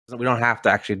We don't have to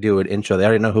actually do an intro. They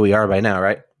already know who we are by now,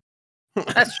 right?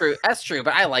 That's true. That's true.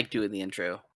 But I like doing the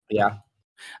intro. Yeah.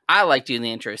 I like doing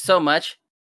the intro so much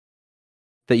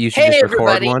that you should just record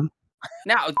everybody. one.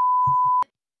 Now.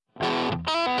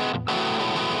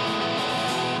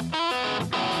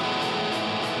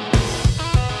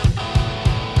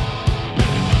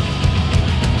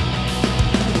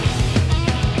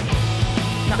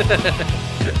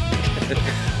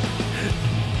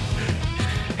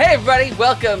 Hey everybody,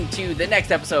 welcome to the next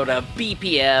episode of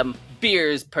BPM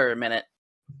Beers Per Minute.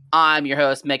 I'm your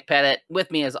host, Mick Pettit.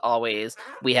 With me as always,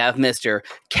 we have Mr.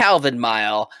 Calvin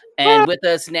Mile. And with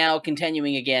us now,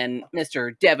 continuing again,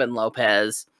 Mr. Devin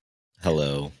Lopez.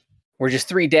 Hello. We're just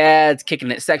three dads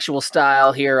kicking it sexual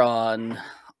style here on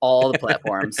all the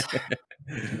platforms.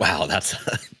 Wow, that's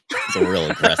a real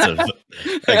aggressive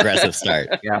start.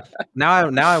 Yeah. Now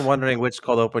I'm wondering which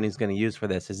cold open he's going to use for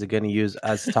this. Is he going to use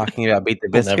us talking about Beat the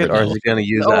Biscuit, or is he going to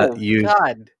use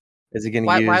God? Is he going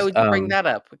to use? Why would you bring that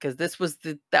up? Because that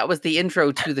was the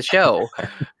intro to the show.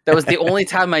 That was the only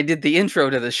time I did the intro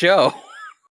to the show.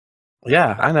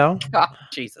 Yeah, I know. Oh,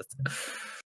 Jesus.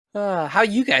 How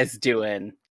you guys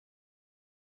doing?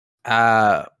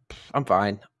 I'm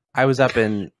fine. I was up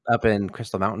in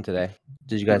Crystal Mountain today.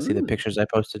 Did you guys see the pictures I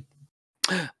posted?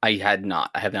 I have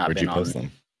not Where'd been you post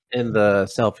them? In the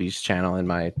selfies channel in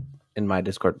my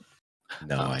Discord.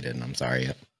 No, I didn't. I'm sorry.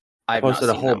 I posted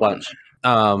a whole bunch.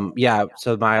 Yeah.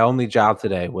 So my only job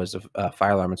today was a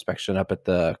fire alarm inspection up at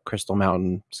the Crystal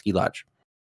Mountain Ski Lodge.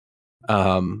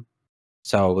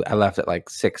 So I left at like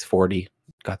 6:40.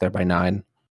 Got there by 9.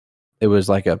 It was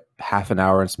like a half an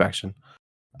hour inspection.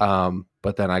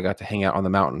 But then I got to hang out on the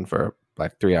mountain for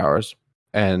like 3 hours,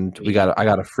 and I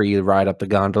got a free ride up the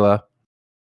gondola,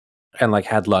 and like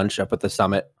had lunch up at the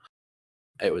summit.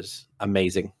 It was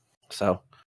amazing. So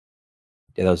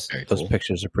yeah, those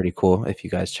pictures are pretty cool. If you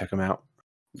guys check them out.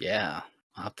 Yeah,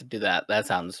 I'll have to do that. That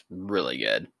sounds really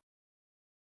good.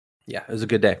 Yeah, it was a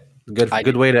good day.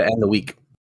 Good way to end the week.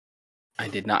 I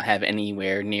did not have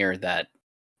anywhere near that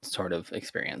sort of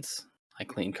experience. I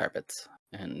cleaned carpets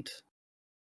and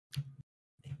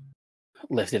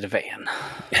lifted a van.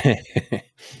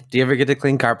 Do you ever get to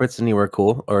clean carpets anywhere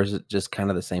cool, or is it just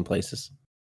kind of the same places?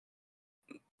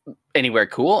 Anywhere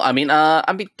cool? I mean,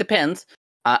 depends.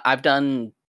 I've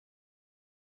done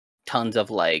tons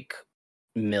of like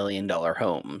 $1 million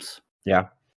homes. Yeah,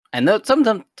 and some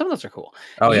of those are cool.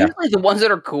 Oh yeah. Usually the ones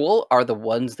that are cool are the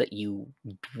ones that you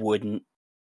wouldn't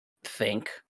think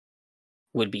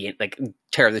would be like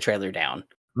tear the trailer down.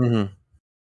 Mm-hmm.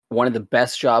 One of the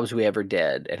best jobs we ever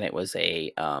did, and it was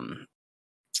a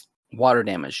water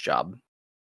damage job.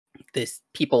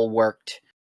 People worked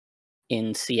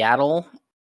in Seattle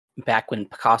back when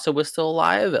Picasso was still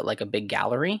alive at like a big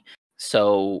gallery.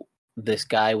 So this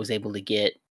guy was able to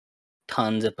get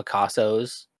tons of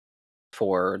Picassos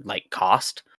for like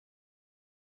cost.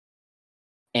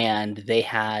 And they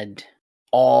had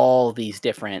all these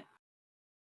different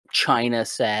China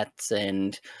sets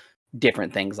and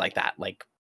different things like that. Like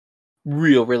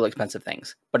real expensive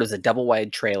things. But it was a double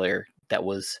wide trailer that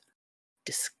was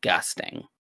disgusting.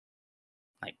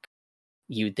 Like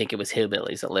you'd think it was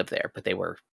hillbillies that lived there, but they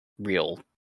were real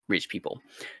rich people.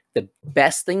 The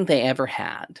best thing they ever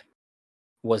had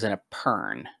was in a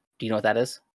pern. Do you know what that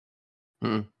is?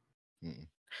 Mm-hmm.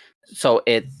 So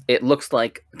it looks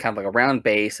like kind of like a round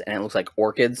base, and it looks like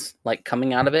orchids like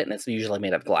coming out of it, and it's usually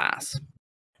made of glass.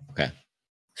 Okay.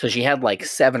 So she had like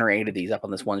 7 or 8 of these up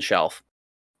on this one shelf.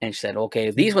 And she said,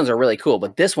 okay, these ones are really cool,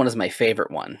 but this one is my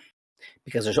favorite one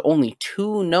because there's only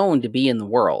 2 known to be in the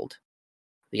world.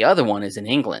 The other one is in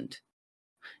England,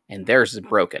 and theirs is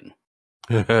broken.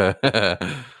 And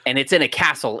it's in a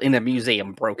castle in a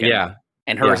museum broken. Yeah.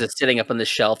 And hers is sitting up on the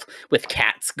shelf with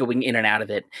cats going in and out of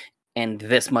it and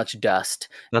this much dust.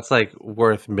 That's like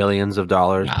worth millions of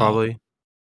dollars, probably.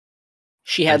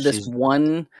 She had this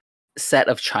one set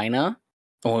of china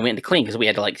when we went to clean, because we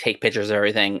had to like take pictures of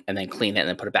everything and then clean it and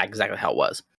then put it back exactly how it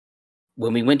was.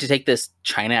 When we went to take this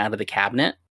china out of the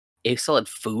cabinet, it still had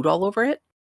food all over it.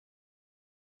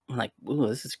 I'm like, ooh,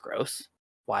 this is gross.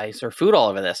 Why is there food all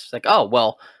over this? It's like, oh,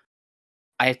 well,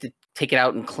 I have to take it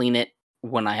out and clean it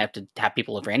when I have to have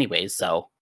people over anyways, so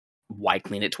why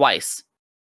clean it twice?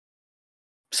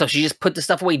 So she just put the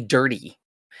stuff away dirty.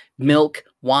 Milk,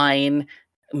 wine,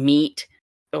 meat,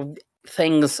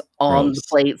 things on the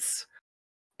plates.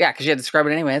 Yeah, because you had to scrub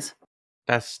it anyways.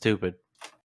 That's stupid.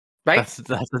 Right? That's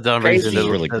a dumb reason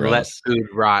to really let food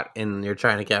rot in your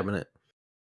china cabinet.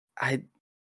 I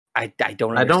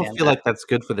don't understand. I don't feel like that's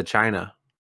good for the china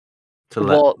to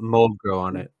let mold grow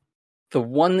on it. The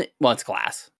one, well, it's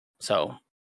glass, so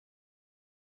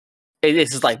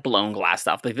This is like blown glass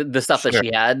stuff. Like the stuff that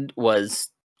she had was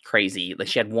crazy. Like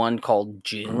she had one called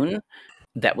June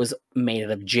that was made out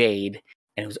of jade,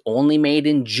 and it was only made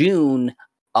in June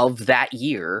of that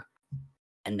year,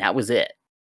 and that was it.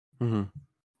 Mm-hmm.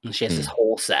 And she has this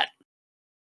whole set.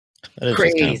 That is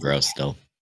just kind of gross still.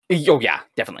 Oh yeah,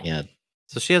 definitely. Yeah.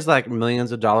 So she has like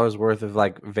millions of dollars worth of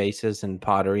like vases and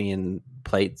pottery and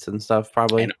plates and stuff,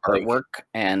 probably, and artwork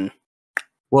and.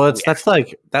 Well, that's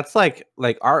like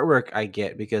artwork I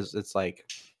get because it's like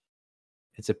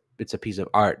it's a piece of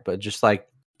art, but just like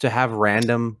to have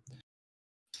random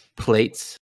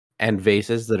plates and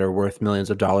vases that are worth millions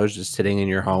of dollars just sitting in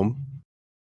your home,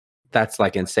 that's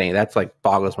like insane. That's like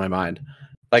boggles my mind.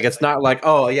 Like it's not like,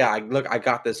 oh yeah, I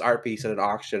got this art piece at an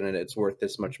auction and it's worth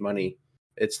this much money.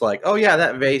 It's like, oh yeah,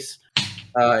 that vase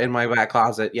in my back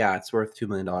closet, yeah, it's worth $2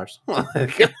 million.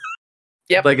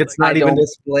 Yep. Like it's not even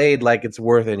displayed like it's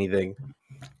worth anything.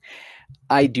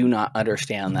 I do not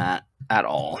understand that at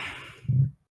all.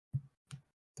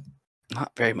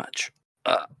 Not very much.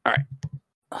 All right.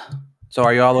 So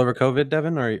are you all over COVID,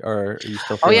 Devin, or are you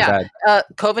still feeling bad?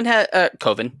 COVID had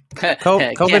COVID.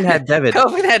 COVID had Devin.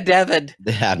 COVID had Devin.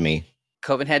 They had me.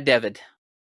 COVID had Devin.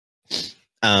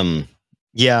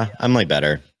 Yeah, I'm like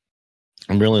better.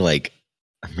 I'm really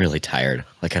tired.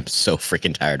 Like I'm so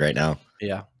freaking tired right now.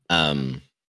 Yeah.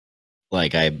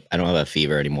 Like I don't have a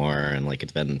fever anymore, and like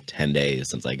it's been 10 days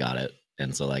since I got it,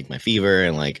 and so like my fever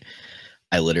and like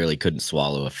I literally couldn't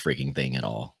swallow a freaking thing at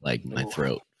all. Like my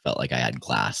throat felt like I had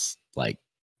glass, like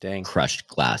crushed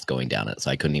glass going down it, so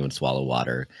I couldn't even swallow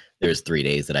water. There's 3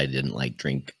 days that I didn't like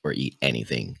drink or eat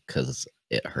anything because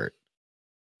it hurt.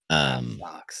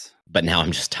 But now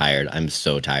I'm just tired. I'm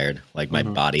so tired. Like my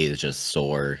body is just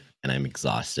sore and I'm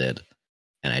exhausted,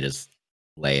 and I just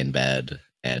lay in bed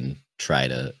and try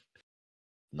to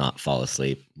not fall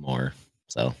asleep more.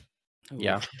 So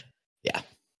yeah. but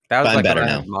That was I'm like better when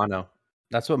I now. had mono.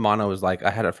 That's what mono was like. I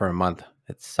had it for a month.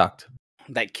 It sucked.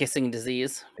 That kissing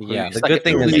disease. Yeah, the good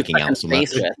thing is making out so much.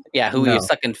 Yeah, who were you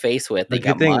sucking face with? The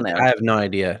good thing, I have no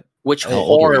idea. Which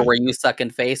whore were you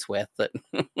sucking face with?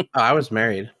 I was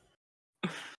married.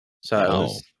 So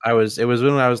it was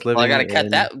when I was living. Well, I gotta cut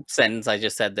that sentence I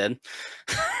just said then.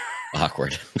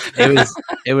 Awkward.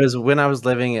 It was when I was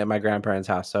living at my grandparents'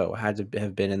 house, so it had to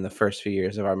have been in the first few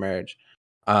years of our marriage.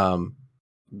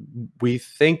 We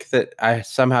think that I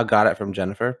somehow got it from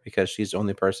Jennifer because she's the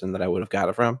only person that I would have got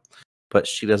it from, but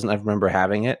she doesn't ever remember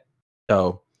having it.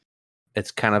 So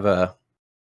it's kind of a,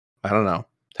 I don't know,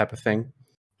 type of thing.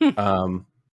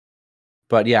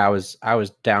 But yeah, I was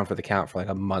down for the count for like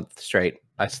a month straight.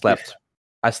 I slept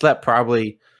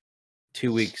probably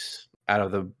 2 weeks out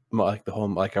of the whole,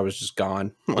 like I was just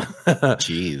gone.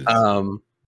 Jeez.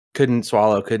 Couldn't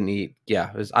swallow, couldn't eat.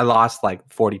 Yeah, I lost like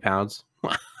 40 pounds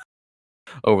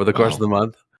over the course of the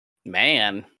month.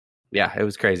 Man. Yeah, it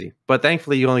was crazy. But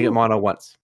thankfully you only get mono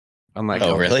once. Unlike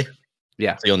COVID. Really?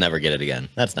 Yeah. So you'll never get it again.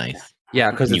 That's nice.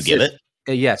 Yeah, because you get it?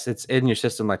 Yes, it's in your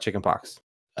system like chickenpox.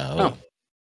 Oh.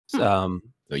 So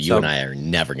you and I are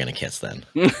never gonna kiss then.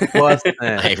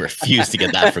 I refuse to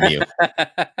get that from you.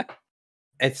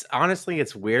 It's honestly,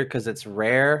 it's weird because it's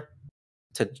rare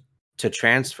to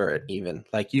transfer it. Even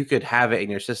like you could have it in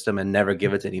your system and never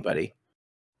give it to anybody,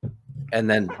 and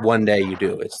then one day you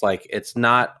do. It's like it's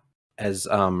not as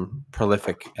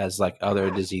prolific as like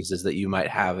other diseases that you might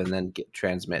have and then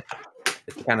transmit.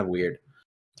 It's kind of weird.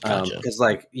 Because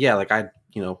like I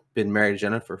been married to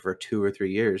Jennifer for 2 or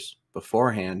 3 years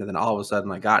beforehand, and then all of a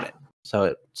sudden I got it. So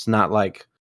it's not like,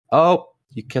 oh,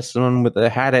 you kissed someone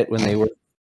that had it when they were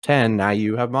 10, now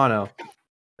you have mono.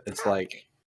 It's like,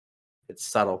 it's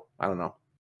subtle. I don't know.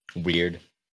 Weird.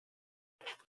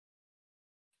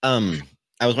 I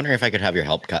was wondering if I could have your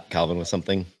help, Calvin, with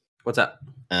something. What's up?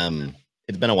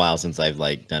 It's been a while since I've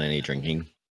like done any drinking.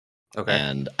 Okay.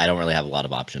 And I don't really have a lot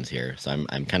of options here, so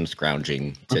I'm kind of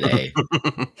scrounging today.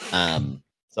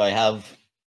 So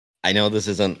I know this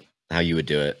isn't how you would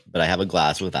do it, but I have a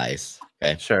glass with ice.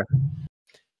 Okay. Sure.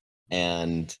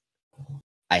 And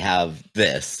I have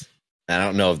this. I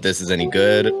don't know if this is any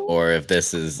good or if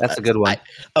this is. That's a good one.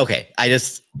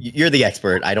 You're the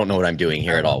expert. I don't know what I'm doing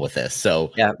here at all with this.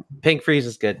 So yeah, pink freeze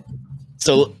is good.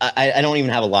 So I don't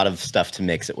even have a lot of stuff to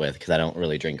mix it with because I don't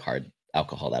really drink hard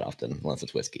alcohol that often unless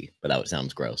it's whiskey. But that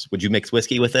sounds gross. Would you mix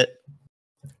whiskey with it?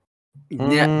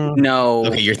 Yeah, no.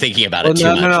 Okay, you're thinking about it too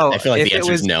much. No. I feel like the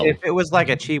answer is no. If it was like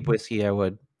a cheap whiskey, I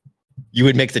would. You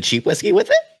would mix a cheap whiskey with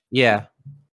it? Yeah.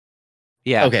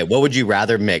 Yeah. Okay, what would you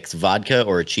rather mix, vodka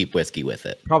or a cheap whiskey with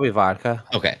it? Probably vodka.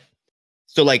 Okay.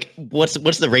 So like what's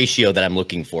the ratio that I'm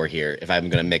looking for here if I'm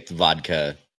going to mix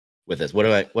vodka with this? What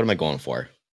am I going for?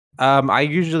 I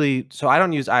usually I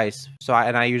don't use ice.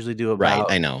 I usually do about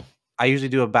Right, I know. I usually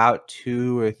do about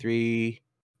 2 or 3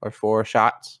 or 4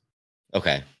 shots.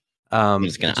 Okay. I'm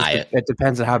just gonna eye it. It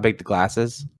depends on how big the glass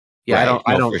is. Yeah, right.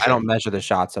 I don't measure the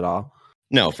shots at all.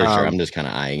 No, for sure. I'm just kind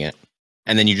of eyeing it.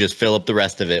 And then you just fill up the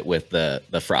rest of it with the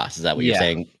frost. Is that what you're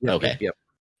saying? Yep, okay. Yep.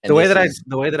 The way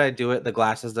that I do it, the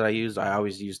glasses that I use, I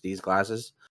always use these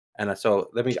glasses. And so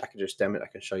I can just stem it. I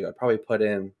can show you. I probably put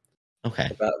in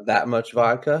about that much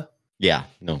vodka. Yeah,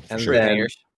 no, for and sure.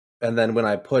 Then when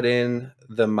I put in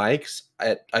the mics,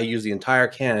 I use the entire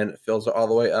can. It fills it all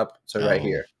the way up to right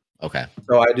here. Okay.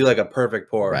 So I do like a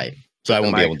perfect pour. Right. So I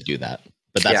won't be able to do that,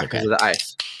 but that's okay. Because of the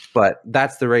ice. But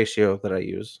that's the ratio that I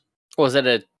use. Well, is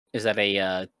that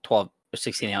a 12 or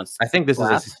 16 ounce? I think this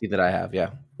glass? is a 16 that I have.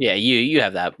 Yeah. Yeah, you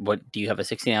have that. What do you have, a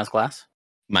 16 ounce glass?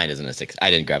 Mine isn't a 6. I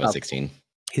didn't grab a 16.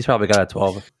 He's probably got a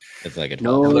 12. It's like a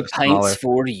 12. No pints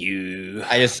for you.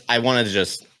 I wanted to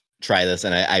just try this,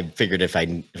 and I figured if I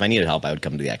needed help, I would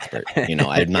come to the expert. You know,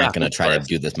 I'm not going to try to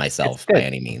do this myself by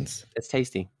any means. It's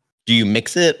tasty. Do you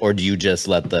mix it, or do you just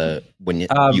let when you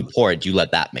pour it, do you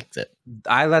let that mix it?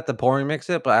 I let the pouring mix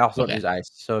it, but I also don't use ice.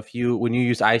 So when you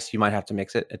use ice, you might have to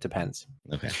mix it. It depends.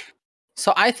 Okay.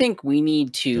 So I think we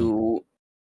need to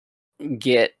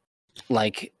get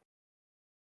like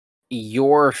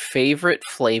your favorite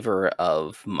flavor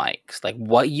of Mike's, like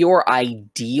what your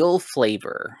ideal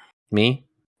flavor. Me?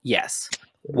 Yes.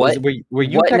 Were you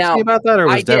texting me about that, or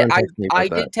was Devin texting me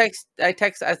about that? I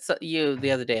texted you the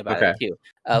other day about it too,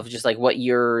 of just like what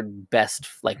your best,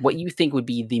 like what you think would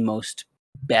be the most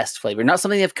best flavor, not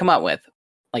something they've come out with,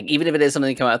 like even if it is something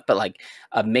they come out with, but like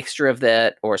a mixture of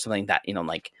that or something that, you know,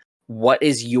 like what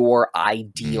is your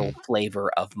ideal flavor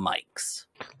of Mike's?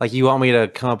 Like you want me to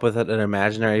come up with an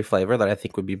imaginary flavor that I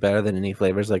think would be better than any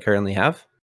flavors I currently have?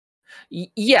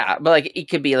 Yeah, but like it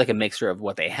could be like a mixture of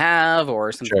what they have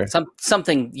or something,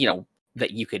 something, you know,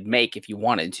 that you could make if you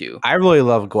wanted to. I really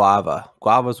love guava.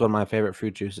 Guava is one of my favorite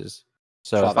fruit juices.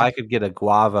 So if I could get a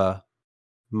guava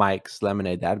Mike's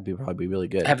lemonade, that'd probably be really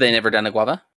good. Have they never done a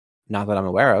guava? Not that I'm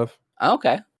aware of.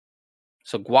 Okay.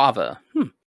 So guava.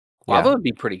 Guava would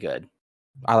be pretty good.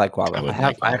 I like guava.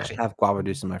 I actually have guava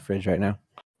juice in my fridge right now.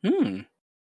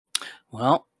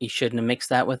 Well, you shouldn't have mixed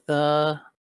that with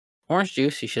orange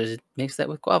juice. You should have mixed that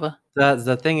with guava.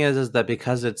 The thing is that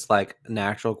because it's like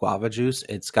natural guava juice,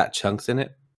 it's got chunks in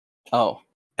it. Oh.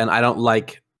 And I don't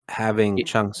like having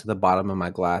chunks at the bottom of my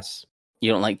glass.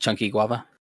 You don't like chunky guava?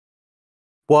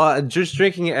 Well, just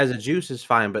drinking it as a juice is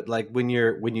fine, but like when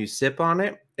you sip on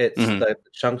it, it's the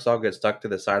chunks all get stuck to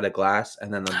the side of the glass,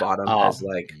 and then the bottom has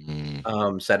like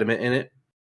sediment in it.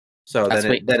 So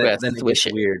then it gets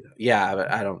weird. Yeah,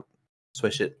 but I don't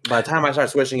swish it. By the time I start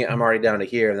swishing it, I'm already down to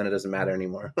here, and then it doesn't matter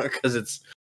anymore because it's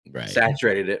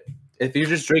saturated it. If you're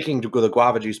just drinking the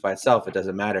guava juice by itself, it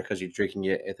doesn't matter because you're drinking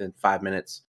it within 5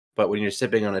 minutes. But when you're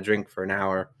sipping on a drink for an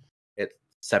hour, it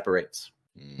separates.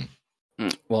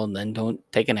 Well, then don't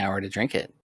take an hour to drink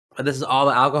it. But this is all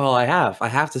the alcohol I have. I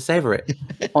have to savor it.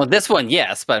 Well, this one,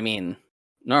 yes, but I mean,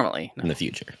 normally in the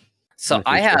future. So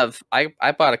I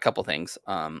bought a couple things.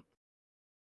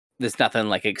 There's nothing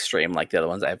like extreme like the other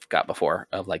ones I've got before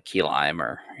of like key lime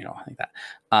or like that.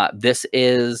 This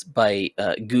is by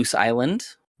Goose Island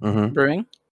Brewing.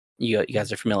 You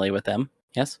guys are familiar with them?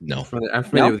 Yes. No, I'm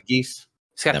familiar with geese.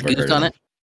 It's got the goose on it.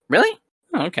 Really?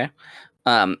 Oh, okay.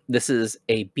 This is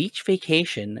a beach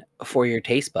vacation for your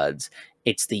taste buds.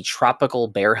 It's the Tropical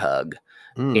Bear Hug.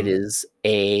 It is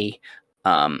a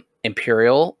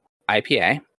Imperial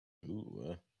IPA.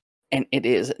 Ooh. And it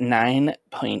is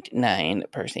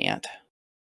 9.9%.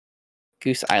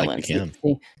 Goose Island.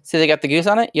 See, they got the goose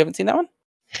on it? You haven't seen that one?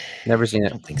 Never seen it. I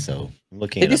don't think so. I'm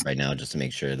looking it up right now just to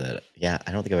make sure that,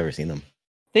 I don't think I've ever seen them.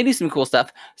 They do some cool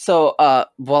stuff. So,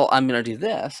 while I'm going to do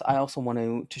this, I also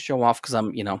want to show off because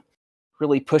I'm,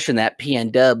 really pushing that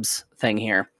PN Dubs thing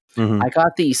here. I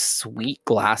got these sweet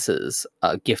glasses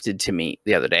gifted to me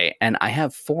the other day, and I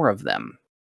have 4 of them.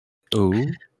 Ooh.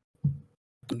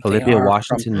 Olympia,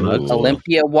 Washington.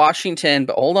 Olympia, Washington.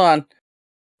 But hold on.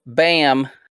 Bam.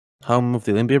 Home of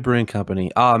the Olympia Brewing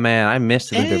Company. Oh, man, I missed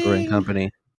the Olympia Brewing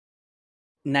Company.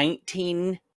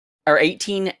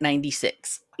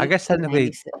 1896. I guess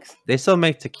technically they still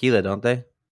make tequila, don't they?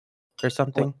 Or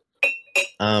something?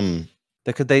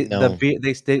 Because they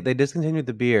discontinued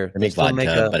the beer. They make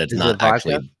vodka, but it's not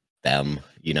actually them.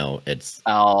 It's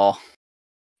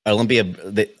the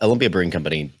Olympia Brewing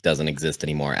Company doesn't exist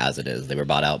anymore as it is. They were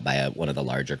bought out by one of the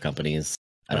larger companies.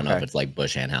 I don't know if it's like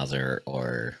Busch Anheuser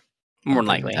or more than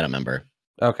likely. I don't remember.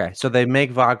 Okay, so they make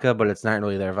vodka, but it's not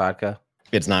really their vodka.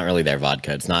 It's not really their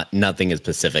vodka. It's nothing is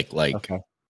specific. Like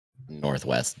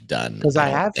Northwest done. Because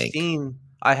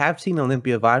I have seen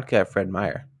Olympia vodka at Fred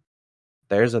Meyer.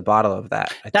 There's a bottle of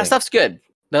that. That stuff's good.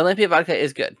 The Olympia vodka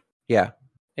is good. Yeah,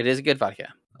 it is a good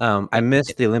vodka. I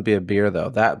missed the Olympia beer though.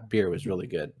 That beer was really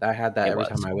good. I had that every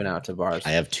time I went out to bars.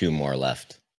 I have 2 more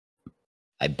left.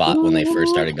 I bought when they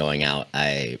first started going out.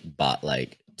 I bought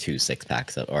like 2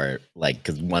 6-packs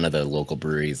because one of the local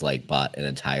breweries like bought an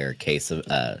entire case of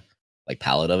like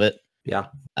pallet of it. Yeah.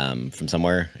 From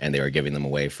somewhere, and they were giving them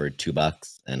away for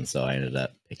 $2, and so I ended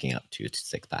up picking up 2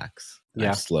 6-packs. Yeah.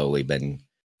 I've slowly been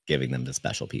giving them to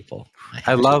special people.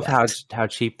 I love how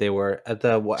cheap they were at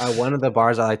one of the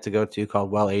bars I like to go to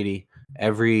called Well 80.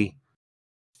 Every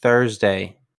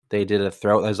Thursday they did it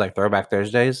was like Throwback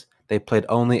Thursdays. They played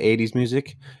only 80s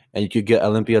music, and you could get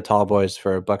Olympia Tall Boys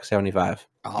for $1.75.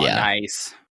 Oh, yeah.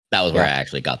 Nice. That was where I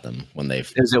actually got them when they.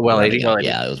 Is it Well 80?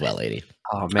 Yeah, it was Well 80.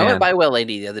 Oh man, I went by Well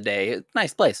 80 the other day.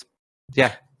 Nice place.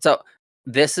 Yeah. So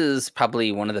this is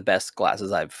probably one of the best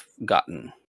glasses I've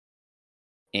gotten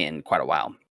in quite a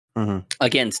while. Mm-hmm.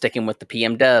 Again, sticking with the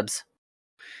PM Dubs.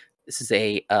 This is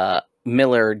a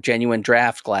Miller Genuine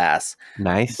Draft glass.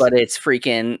 Nice. But it's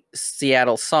freaking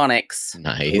Seattle Sonics.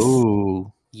 Nice.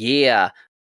 Ooh. Yeah.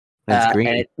 That's green.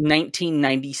 And it's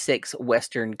 1996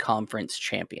 Western Conference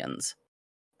champions.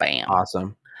 Bam.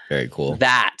 Awesome. Very cool.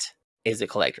 That is a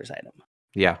collector's item.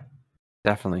 Yeah,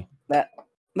 definitely.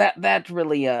 That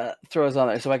really throws on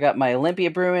there. So I got my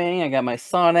Olympia Brewing, I got my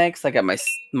Sonics, I got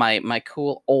my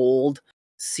cool old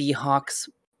Seahawks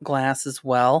glass as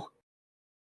well.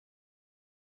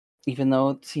 Even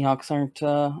though Seahawks aren't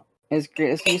as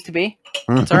great as they used to be,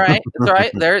 it's all right. It's all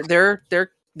right.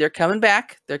 They're coming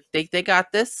back. They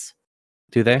got this.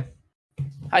 Do they?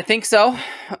 I think so.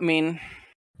 I mean,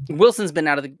 Wilson's been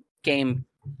out of the game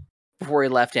before he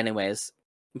left, anyways,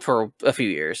 for a few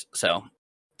years. So,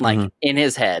 like in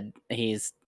his head,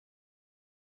 he's.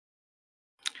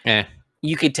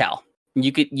 You could tell.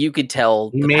 You could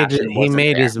tell. He made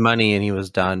his money and he was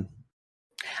done.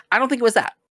 I don't think it was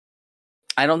that.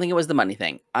 I don't think it was the money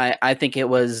thing. I think it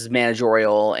was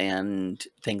managerial and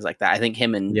things like that. I think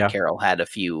him and Carroll had a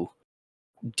few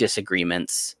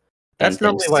disagreements. That's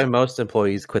normally why most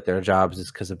employees quit their jobs,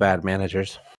 is because of bad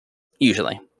managers.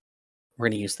 Usually. We're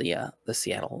going to use the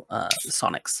Seattle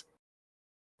Sonics.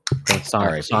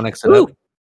 Sonics it up.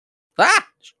 Ah!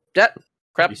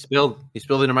 Crap. You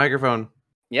spilled in a microphone.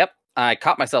 Yep. I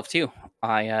caught myself too.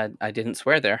 I didn't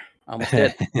swear there. I almost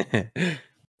did.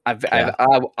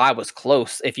 I was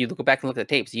close. If you go back and look at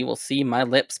the tapes, you will see my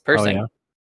lips pursing. Oh, yeah.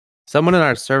 Someone in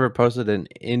our server posted an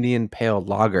Indian Pale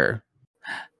Lager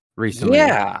recently.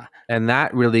 Yeah. And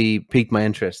that really piqued my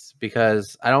interest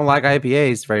because I don't like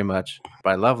IPAs very much, but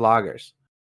I love lagers.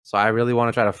 So I really want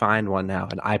to try to find one now,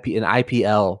 an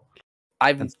IPL.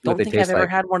 I don't think I've ever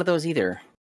had one of those either.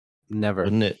 Never.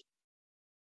 Wouldn't it?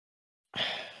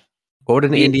 What would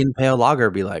an Indian Pale Lager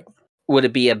be like? Would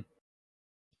it be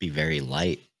be very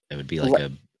light? It would be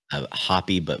like a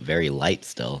hoppy but very light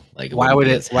still. Like why would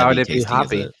it be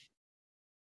hoppy?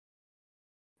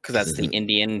 Because that's the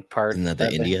Indian part. Isn't that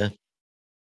the India?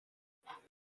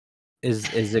 Is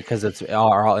it because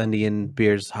are all Indian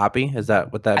beers hoppy? Is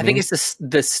that what that means? I think it's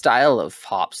the style of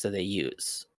hops that they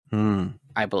use.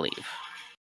 I believe.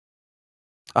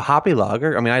 A hoppy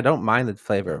lager? I mean, I don't mind the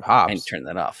flavor of hops. I can turn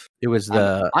that off. It was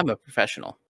I'm a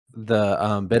professional.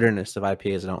 The bitterness of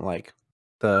IPAs I don't like.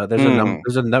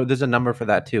 There's a number for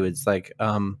that too. It's like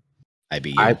IBU.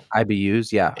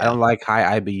 IBUs, yeah. I don't like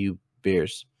high IBU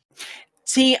beers.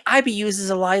 See, IBUs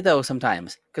is a lie though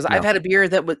sometimes, because I've had a beer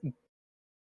that was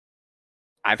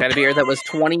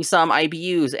 20 some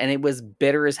IBUs and it was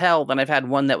bitter as hell. Then I've had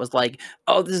one that was like,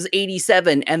 oh, this is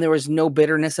 87 and there was no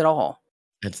bitterness at all.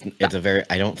 It's a very,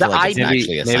 I don't feel like it's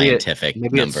actually a scientific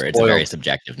number. It's a very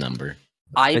subjective number.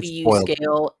 IBU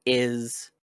scale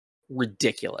is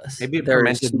ridiculous. Maybe it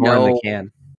fermented more in the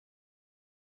can.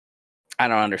 I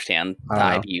don't understand the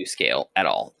IBU scale at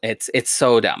all. It's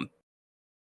so dumb.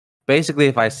 Basically,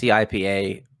 if I see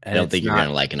IPA, I don't think you're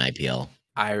gonna like an IPL.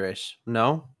 Irish,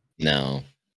 no.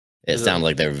 It sounds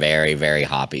like they're very, very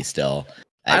hoppy still.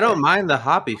 I don't mind the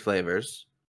hoppy flavors.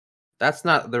 That's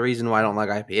not the reason why I don't like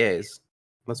IPAs.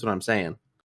 That's what I'm saying.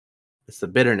 It's the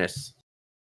bitterness.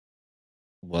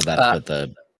 Well,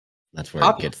 that's where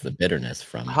it gets the bitterness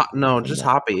from.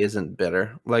 Hoppy isn't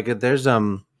bitter. Like there's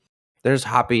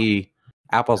hoppy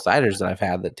apple ciders that I've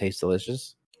had that taste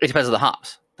delicious. It depends on the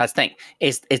hops. That's the thing.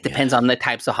 It depends on the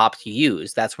types of hops you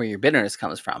use. That's where your bitterness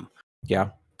comes from. Yeah.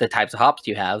 The types of hops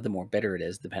you have, the more bitter it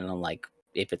is, depending on like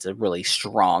if it's a really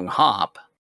strong hop.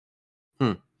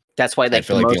 That's why I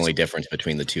feel like the only difference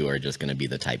between the two are just going to be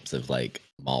the types of like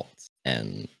malts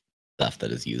and stuff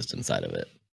that is used inside of it.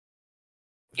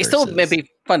 It's still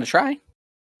maybe fun to try.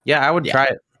 Yeah, I would try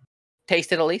it.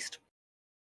 Taste it at least.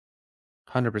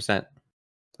 100%.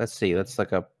 Let's see. Let's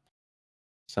look up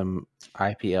some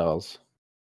IPLs.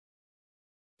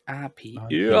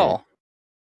 IPL.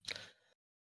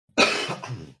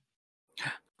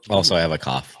 Also, I have a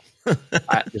cough.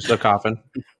 You're still coughing?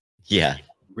 Yeah.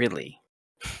 Really?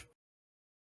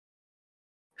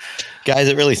 Guys,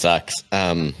 it really sucks.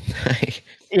 I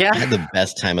had the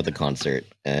best time at the concert,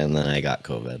 and then I got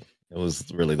COVID. It was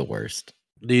really the worst.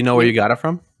 Do you know where you got it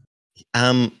from?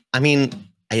 I mean,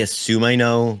 I assume I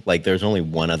know. Like, there's only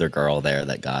one other girl there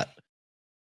that got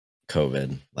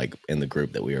COVID, like in the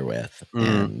group that we were with,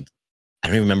 and I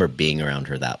don't even remember being around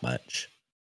her that much.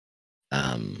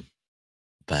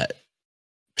 But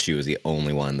she was the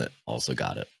only one that also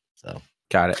got it. So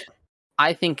got it.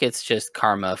 I think it's just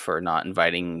karma for not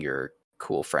inviting your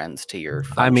cool friends to your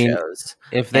fun shows.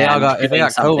 If they got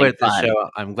COVID at the show,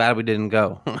 I'm glad we didn't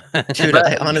go. Dude,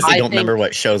 I honestly don't remember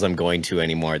what shows I'm going to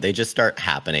anymore. They just start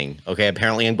happening. Okay,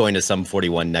 apparently I'm going to Sum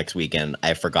 41 next weekend.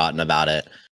 I've forgotten about it.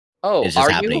 Oh, it's just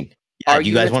happening. Yeah, do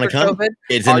you guys want to come? COVID?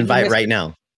 It's an invite right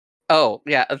now. Oh,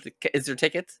 yeah. Is there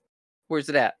tickets? Where's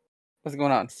it at? What's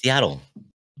going on? Seattle.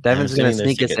 Devin's going to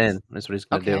sneak us in. That's what he's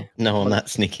going to do. No, I'm not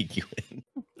sneaking you in.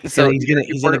 So he's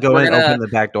gonna go in and open the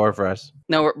back door for us.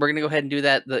 No, we're gonna go ahead and do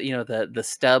that. The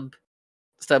stub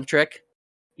trick.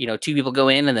 2 people go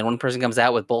in and then one person comes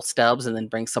out with both stubs and then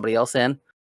brings somebody else in.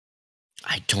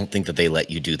 I don't think that they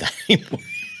let you do that anymore.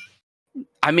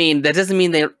 I mean, that doesn't mean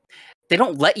they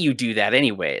don't let you do that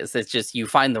anyways. It's just you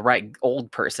find the right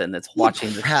old person that's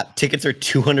watching. Crap, tickets are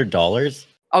 $200.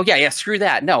 Oh yeah, screw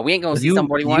that. No, we ain't going to see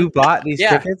somebody. You bought these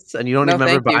tickets and you don't even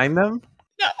remember buying them?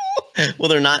 No. Well,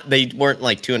 they're not. They weren't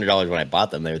like $200 when I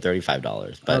bought them. They were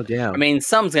 $35. But oh damn! I mean,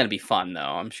 some's gonna be fun though.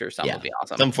 I'm sure some will be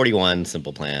awesome. Sum 41,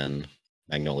 Simple Plan,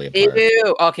 Magnolia Park.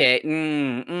 Ew, okay.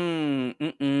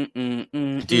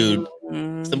 Dude,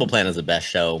 Simple Plan is the best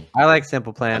show. I like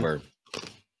Simple Plan. Ever.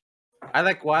 I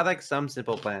like some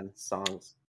Simple Plan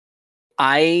songs.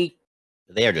 They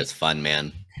are just fun,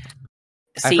 man.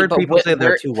 I've heard people say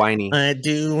they're too whiny. I'd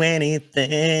do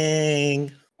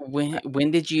anything.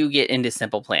 When did you get into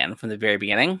Simple Plan? From the very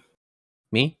beginning?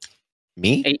 Me?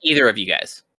 Either of you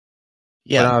guys?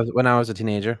 Yeah, when I was a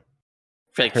teenager.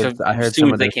 I heard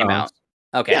some of they came out.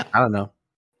 Okay, yeah, I don't know.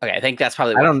 Okay, I think that's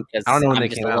probably I don't know when I'm they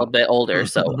just came a out. little bit older,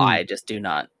 so I just do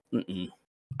not.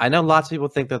 I know lots of people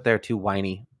think that they're too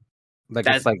whiny. Like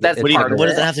that's what does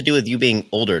that have to do with you being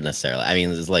older necessarily? I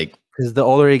mean, it's like because the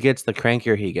older he gets, the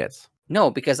crankier he gets. No,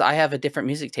 because I have a different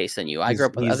music taste than you. I grew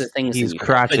up with other things. He's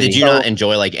crotchety. But did you not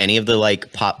enjoy like any of the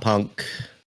like pop punk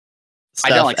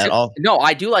stuff I don't like at all? No,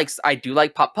 I do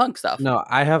like pop punk stuff. No,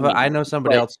 I know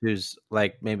somebody else who's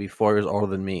like maybe 4 years older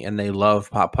than me, and they love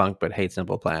pop punk but hate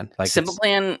Simple Plan. Like Simple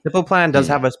Plan does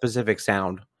have a specific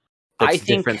sound that's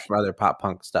different from other pop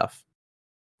punk stuff.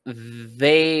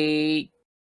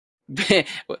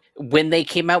 When they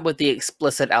came out with the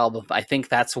Explicit album, I think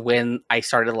that's when I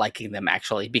started liking them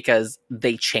actually, because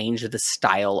they changed the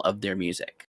style of their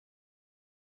music.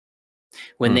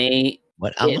 When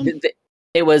what album?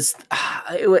 It was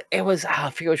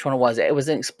I forget which one it was. It was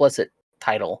an Explicit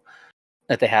title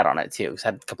that they had on it too. It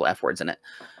had a couple F words in it.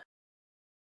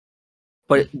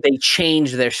 But they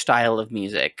changed their style of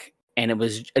music, and it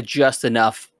was just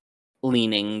enough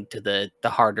leaning to the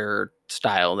harder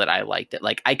style that I liked it.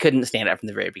 Like I couldn't stand it from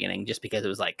the very beginning just because it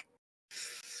was like,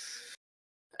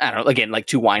 I don't know, again, like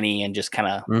too whiny and just kind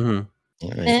of. Do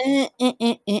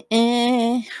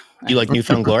you like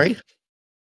Newfound Glory?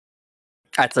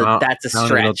 That's a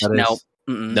stretch. No,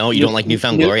 no, you don't like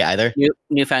Newfound Glory either.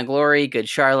 Newfound Glory, Good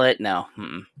Charlotte. No,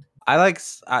 I like.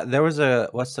 There was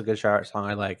what's the Good Charlotte song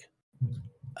I like?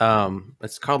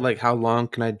 It's called like How Long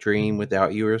Can I Dream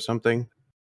Without You or something.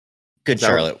 Good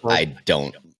Charlotte, I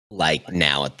don't like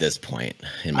now at this point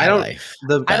in my life.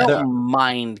 I don't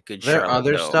mind Good Charlotte. There are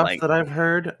other stuff that I've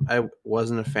heard I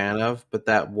wasn't a fan of, but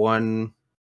that one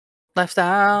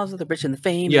Lifestyles of the Rich and the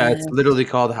Famous. Yeah, it's literally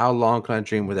called How Long Can I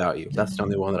Dream Without You. That's the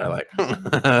only one that I like.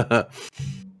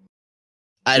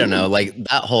 I don't know, like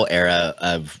that whole era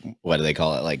of what do they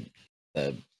call it? Like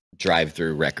the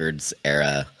drive-through records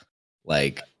era.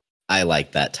 Like I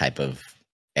like that type of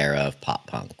era of pop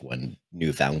punk when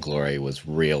Newfound Glory was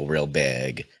real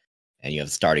big, and you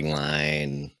have Starting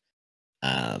Line,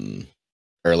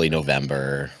 Early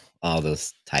November, all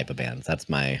those type of bands. That's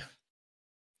my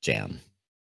jam.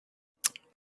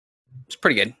 It's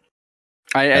pretty good.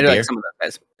 I like some of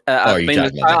those guys.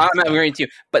 I'm agreeing with you,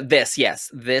 but this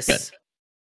good.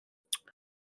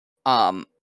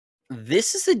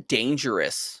 This is a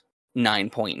dangerous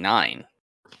 9.9.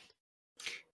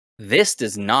 This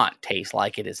does not taste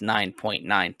like it is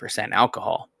 9.9%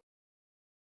 alcohol.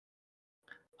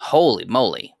 Holy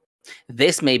moly.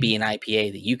 This may be an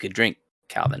IPA that you could drink,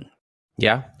 Calvin.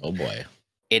 Yeah. Oh boy.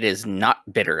 It is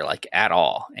not bitter like at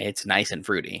all. It's nice and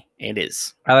fruity. It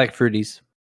is. I like fruities.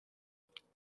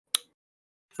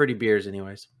 Fruity beers,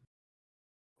 anyways.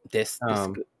 This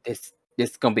is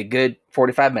gonna be good.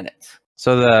 45 minutes.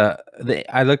 So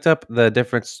I looked up the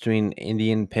difference between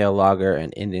Indian Pale Lager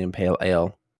and Indian Pale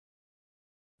Ale,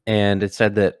 and it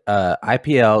said that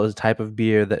IPL is a type of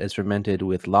beer that is fermented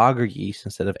with lager yeast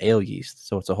instead of ale yeast.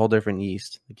 So it's a whole different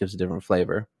yeast that gives a different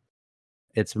flavor.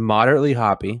 It's moderately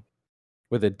hoppy,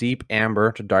 with a deep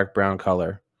amber to dark brown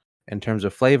color. In terms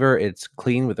of flavor, it's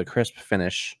clean with a crisp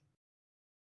finish.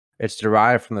 It's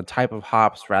derived from the type of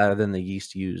hops rather than the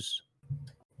yeast used.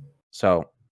 So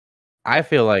I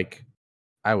feel like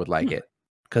I would like it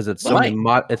because it's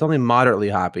only moderately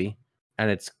hoppy and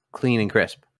it's clean and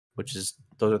crisp,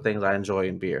 those are things I enjoy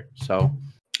in beer. So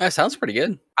that sounds pretty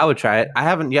good. I would try it. I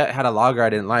haven't yet had a lager I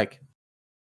didn't like.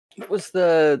 What was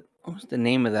the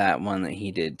name of that one that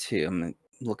he did too? I'm gonna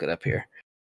look it up here.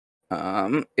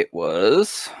 It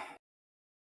was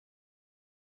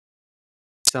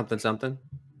something.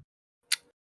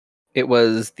 It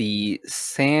was the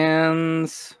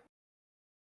Sands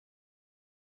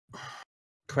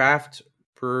Craft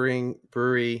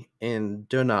Brewery in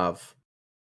Dunov.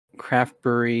 Craft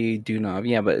Brewery Dunov.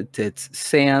 Yeah, but it's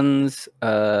Sands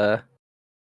Sands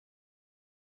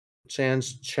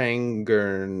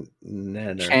Changern.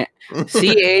 CHANGEM?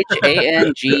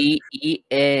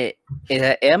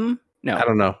 No. I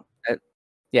don't know.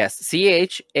 Yes,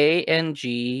 CHANGEMERT.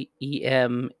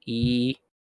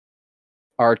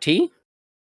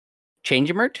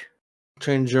 Changemert?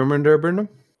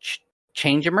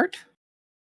 Changemert?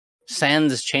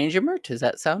 Sans Changemert? Does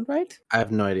that sound right? I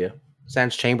have no idea.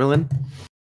 Sans Chamberlain?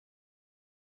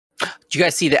 Did you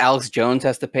guys see that Alex Jones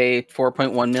has to pay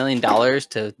 $4.1 million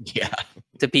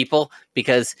to people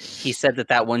because he said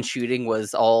that one shooting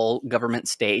was all government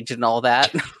staged and all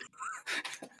that?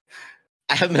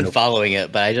 I haven't been following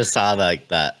it, but I just saw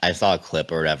that. I saw a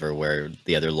clip or whatever where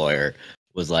the other lawyer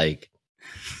was like,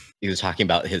 he was talking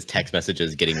about his text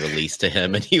messages getting released to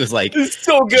him, and he was like,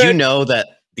 "So good. Did you know that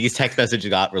these text messages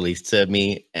got released to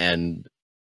me, and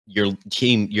your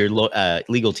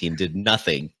legal team did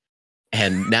nothing,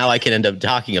 and now I can end up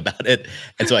talking about it,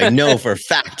 and so I know for a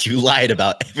fact you lied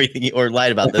about everything or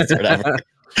lied about this or whatever."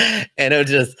 And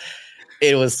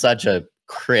it was such a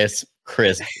crisp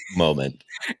moment.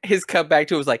 His comeback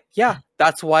to it was like, "Yeah,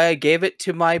 that's why I gave it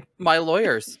to my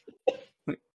lawyers."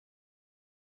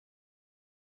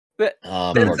 But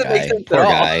poor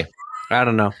guy. I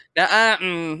don't know.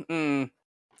 I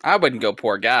wouldn't go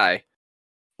poor guy.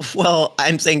 Well,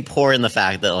 I'm saying poor in the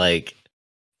fact that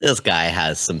this guy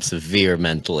has some severe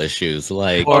mental issues.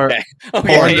 Poor guy.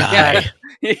 Yeah.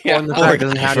 Poor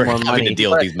guy for having to deal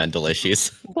with these mental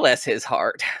issues. Bless his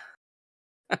heart.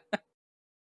 I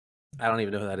don't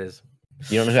even know who that is.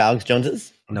 You don't know who Alex Jones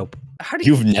is? Nope.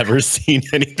 You've never seen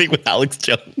anything with Alex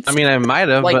Jones? I mean, I might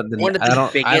have, but one of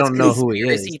the I don't know who he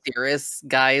is. Conspiracy theorist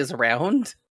guys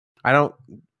around. I don't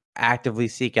actively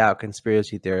seek out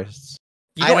conspiracy theorists.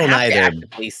 You don't have to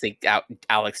actively seek out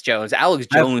Alex Jones. Alex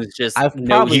Jones I've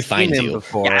probably seen him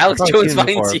before. Yeah, Alex Jones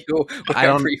finds you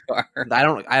wherever you are.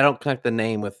 I don't connect the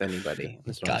name with anybody.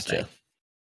 Gotcha.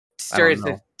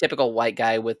 Stereotypical white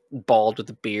guy with bald with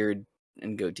a beard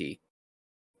and goatee.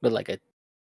 But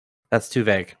that's too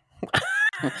vague.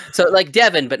 So like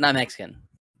Devin, but not Mexican.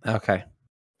 Okay.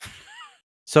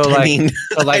 So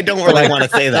I don't really want to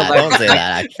say that. Don't say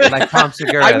that. Actually, like Tom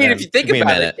Segura. I mean, if you think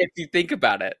about it, think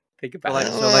about it.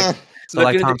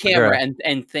 Look into the camera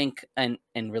and think and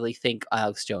really think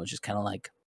Alex Jones just kind of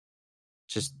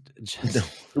just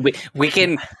we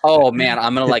can. Oh man,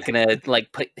 I'm gonna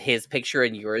put his picture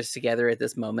and yours together at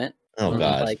this moment. Oh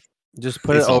god. Just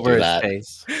put it over his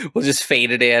face. We'll just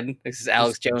fade it in. This is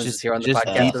Alex Jones is here on the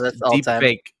podcast. So that's all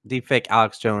time. Deep fake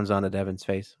Alex Jones onto Devin's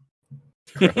face.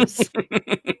 This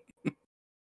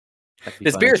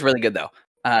beer is really good though.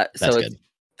 So it's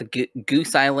the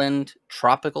Goose Island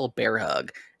Tropical Bear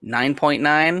Hug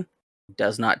 9.9.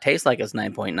 Does not taste like it's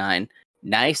 9.9.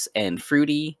 Nice and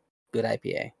fruity. Good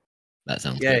IPA. That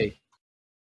sounds good.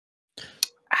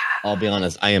 I'll be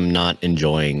honest, I am not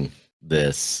enjoying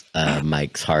this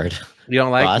Mike's Hard. You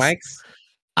don't like Mike's?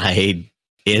 It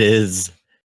is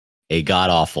a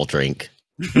god-awful drink.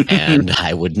 And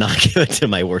I would not give it to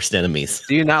my worst enemies.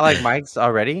 Do you not like Mike's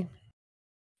already?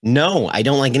 No, I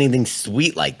don't like anything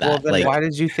sweet like that. Well, then why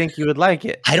did you think you would like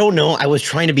it? I don't know. I was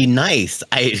trying to be nice.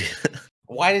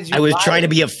 Why did you? I was trying to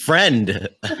be a friend.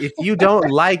 If you don't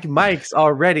like Mike's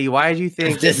already, why do you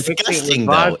think It's disgusting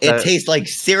though? It tastes like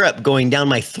syrup going down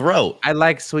my throat. I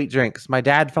like sweet drinks. My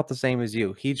dad felt the same as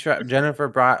you. Jennifer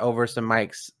brought over some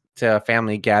Mike's to a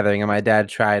family gathering, and my dad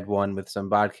tried one with some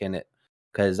vodka in it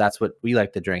because that's what we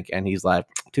like to drink. And he's like,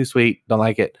 too sweet, don't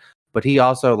like it. But he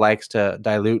also likes to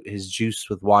dilute his juice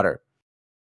with water.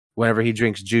 Whenever he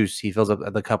drinks juice, he fills up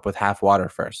the cup with half water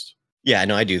first. Yeah, I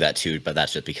know I do that too, but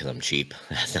that's just because I'm cheap.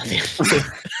 That's nothing.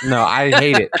 No, I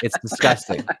hate it. It's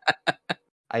disgusting.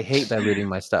 I hate diluting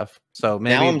my stuff. So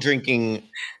maybe now I'm drinking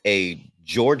a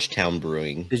Georgetown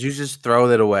Brewing. Did you just throw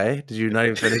it away? Did you not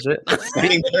even finish it?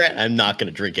 I'm not going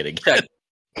to drink it again.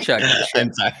 Chuck.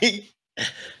 I'm sorry.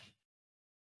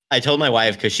 I told my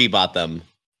wife because she bought them,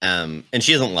 and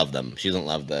she doesn't love them. She doesn't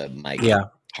love the Mike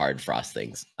hard frost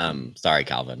things. Sorry,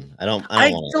 Calvin.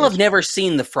 I still have never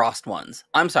seen the frost ones.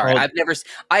 I'm sorry. I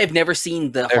have never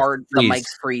seen the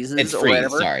Mike's freezes it's or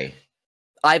whatever. Sorry.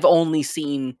 I've only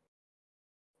seen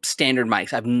standard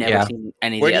Mike's. I've never seen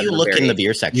any. Where do you look in the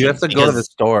beer section? You have to go to the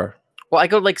store. Well, I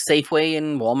go to like Safeway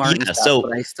and Walmart. Yeah, and stuff, so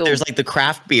but I still... there's like the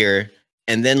craft beer,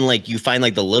 and then like you find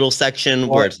like the little section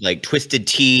where it's like twisted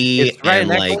tea, it's right and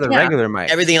next like to the regular Mike's.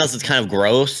 Everything else is kind of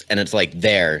gross, and it's like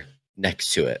there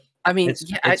next to it. I mean, it's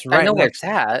I know where it's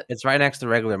at. It's right next to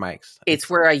regular Mike's. It's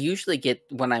where I usually get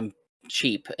when I'm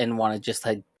cheap and want to just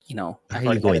like, How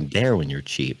are you going there when you're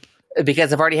cheap?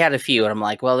 Because I've already had a few, and I'm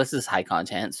like, well, this is high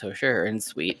content, so sure, and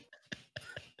sweet.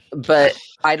 But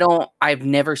I've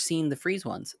never seen the freeze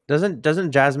ones.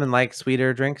 Doesn't Jasmine like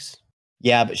sweeter drinks?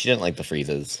 Yeah, but she didn't like the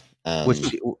freezes.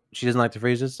 She doesn't like the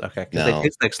freezes? Okay, because no. they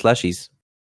taste like slushies.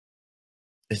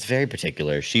 It's very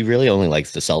particular. She really only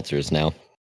likes the seltzers now.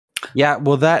 Yeah,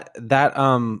 well, that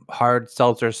hard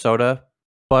seltzer soda,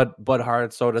 Bud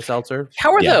hard soda seltzer.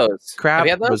 How are those?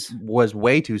 Crap was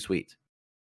way too sweet.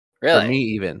 Really? For me,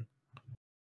 even.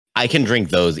 I can drink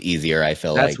those easier. I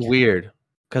feel that's weird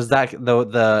because I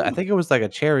think it was like a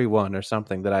cherry one or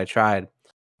something that I tried,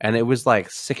 and it was like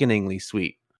sickeningly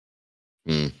sweet.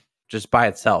 Just by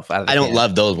itself. I don't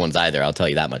love those ones either. I'll tell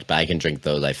you that much. But I can drink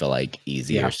those. I feel like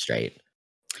easier straight.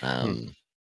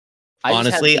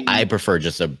 Honestly, I prefer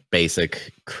just a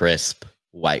basic, crisp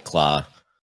White Claw.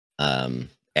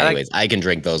 Anyways, I can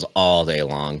drink those all day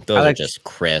long. Those are just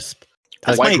crisp.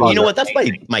 That's you know what? That's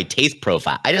my taste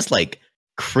profile. I just like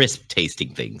crisp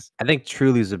tasting things. I think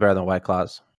Truly's are better than White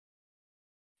Claws.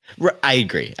 I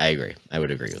agree. I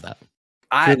would agree with that.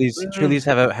 Truly's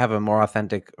have a more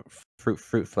authentic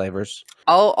fruit flavors.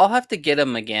 I'll have to get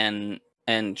them again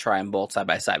and try them both side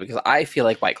by side because I feel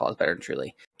like White Claw is better than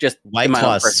Truly. Just White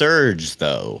Claw Surge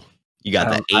though. You got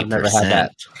that 8%.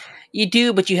 You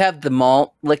do, but you have the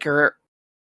malt liquor.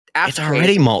 It's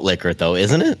already malt liquor though,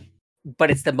 isn't it?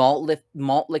 But it's the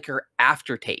malt liquor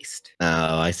aftertaste.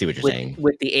 Oh, I see what you're saying.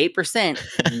 With the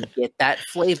 8%, you get that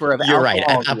flavor of You're alcohol. right.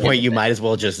 At that point, you might as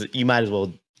well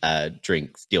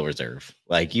drink Steel Reserve.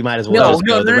 Like you might as well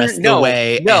go the rest of the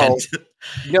way.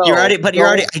 You're already.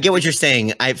 I get what you're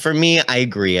saying. For me, I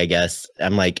agree. I guess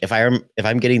I'm like if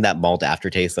I'm getting that malt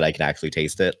aftertaste that I can actually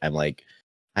taste it, I'm like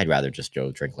I'd rather just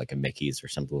go drink like a Mickey's or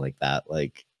something like that.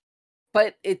 Like,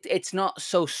 but it's not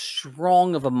so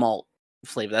strong of a malt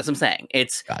flavor. That's what I'm saying.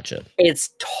 It's gotcha.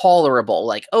 It's tolerable.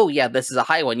 Like, oh yeah, this is a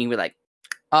high one. You be like,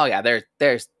 oh yeah,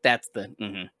 that's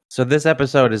the. So this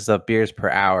episode is the beers per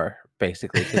hour,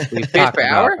 basically. We've talked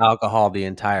about alcohol the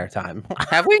entire time.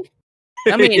 Have we?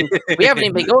 I mean, we haven't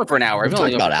even been going for an hour. We've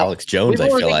talked about Alex Jones. I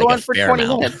feel like a fair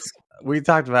amount. We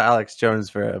talked about Alex Jones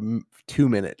for 2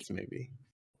 minutes, maybe.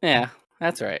 Yeah,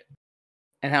 that's right.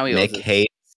 And how he Mick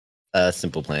hates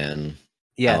Simple Plan.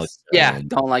 Yes. Yeah,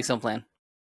 don't like Simple Plan.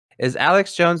 Is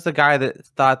Alex Jones the guy that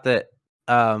thought that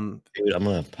dude,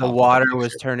 the water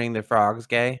was turning the frogs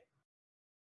gay?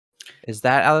 Is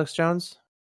that Alex Jones?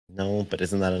 No, but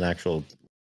isn't that an actual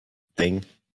thing?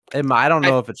 I don't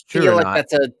know if it's true or not.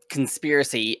 That's a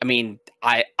conspiracy. I mean,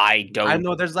 I don't. I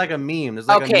know there's like a meme. There's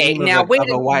like okay, a meme now of wait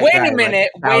a minute.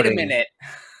 Wait a minute.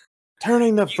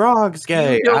 Turning the frogs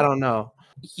gay. I don't know.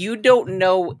 You don't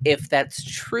know if that's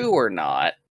true or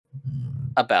not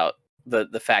about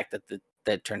the fact that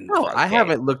that turned. No, I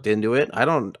haven't looked into it. I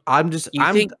don't.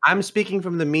 I'm speaking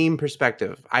from the meme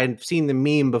perspective. I've seen the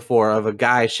meme before of a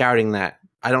guy shouting that.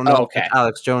 I don't know if it's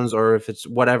Alex Jones or if it's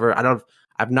whatever.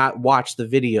 I've not watched the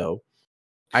video.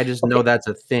 I just know that's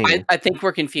a thing. I think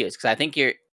we're confused because I think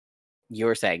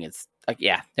you're saying it's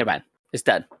yeah. Never mind. It's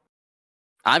done.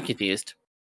 I'm confused.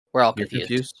 We're all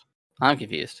confused. I'm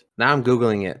confused. Now I'm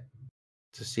Googling it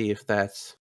to see if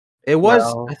that's. It was.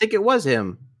 I think it was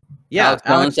him. Yeah, Alex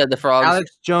Jones said the frogs.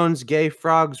 Alex Jones gay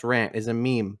frogs rant is a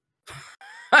meme.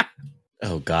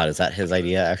 Oh God, is that his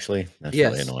idea? Actually, that's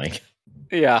really annoying.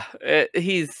 Yeah,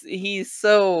 he's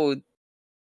so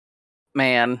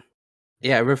man.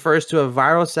 Yeah, it refers to a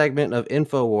viral segment of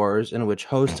InfoWars in which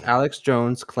host Alex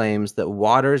Jones claims that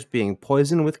water's being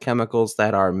poisoned with chemicals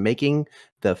that are making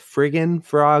the friggin'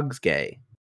 frogs gay.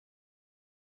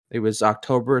 It was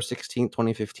October 16th,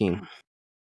 2015.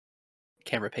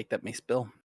 Camera picked up my spill.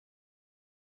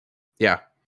 Yeah.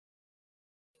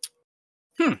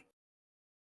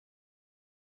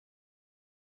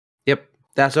 Yep.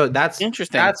 That's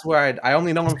interesting. That's where I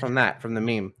only know him from the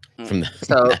meme.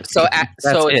 So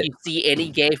if you see any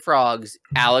gay frogs,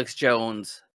 Alex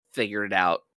Jones figured it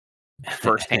out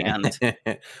firsthand.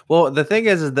 Well, the thing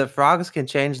is that frogs can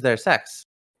change their sex.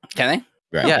 Can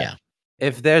they? Right. Yeah.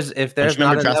 If there's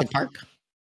not enough Jurassic Park.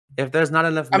 If there's not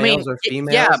enough males or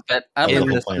females, yeah, but that was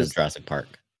the whole point of Jurassic Park.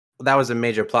 That was a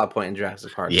major plot point in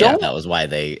Jurassic Park. Yeah, that was why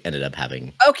they ended up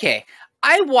having. Okay,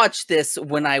 I watched this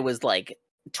when I was like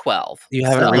 12. You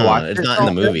haven't rewatched it? It's not in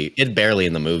the movie. It's barely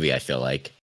in the movie. I feel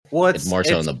like. Well, it's more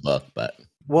so in the book, but.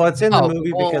 Well, it's in the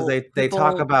movie because they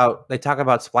talk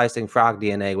about splicing frog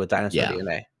DNA with dinosaur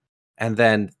DNA, and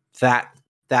then that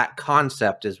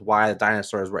concept is why the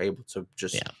dinosaurs were able to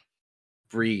just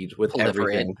breed with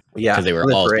everything. Yeah, because they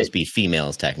were all supposed to be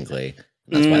females technically.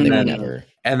 That's why they were never.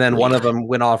 And then one of them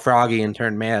went all froggy and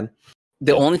turned man.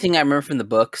 The only thing I remember from the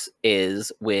books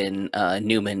is when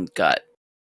Newman got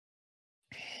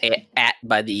at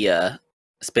by the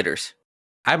spitters.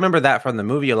 I remember that from the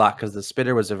movie a lot because the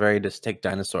spitter was a very distinct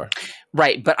dinosaur.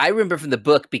 Right, but I remember from the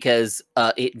book because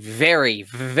it very,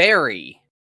 very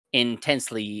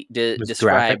intensely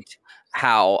described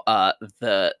how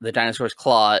the dinosaur's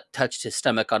claw touched his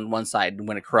stomach on one side and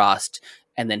went across,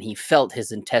 and then he felt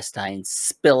his intestines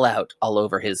spill out all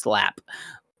over his lap.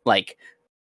 Like,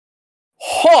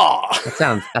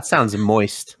 that sounds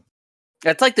moist.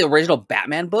 That's like the original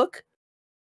Batman book.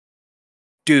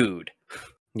 Dude.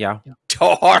 Yeah.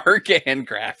 Dark and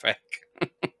graphic.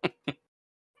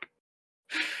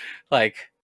 Like,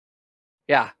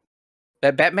 yeah.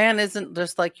 That Batman isn't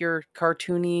just like your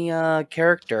cartoony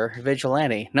character,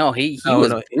 vigilante. No, he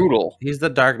was brutal. He's the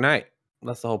Dark Knight.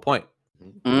 That's the whole point.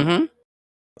 Mm-hmm.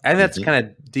 And that's kind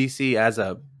of DC as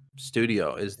a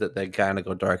studio, is that they kind of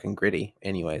go dark and gritty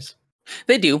anyways.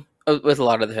 They do with a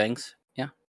lot of the things. Yeah.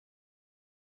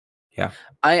 Yeah.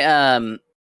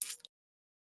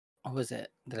 What was it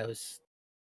that I was?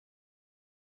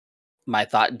 My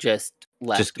thought just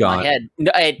left gone. my head.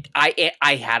 No,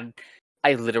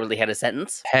 I literally had a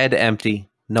sentence. Head empty.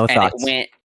 No thoughts. And it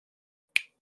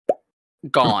went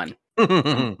gone.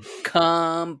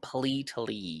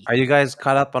 Completely. Are you guys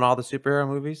caught up on all the superhero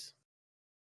movies?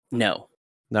 No.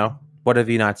 What have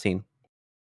you not seen?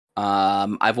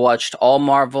 I've watched all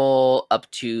Marvel up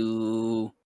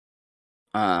to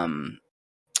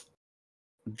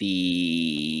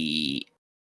the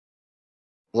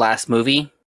last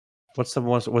movie. What's the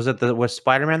most? Was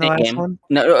Spider-Man the last one?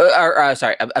 No,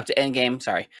 sorry, up to Endgame.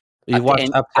 Sorry, you watched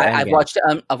up to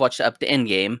Endgame. I've watched up to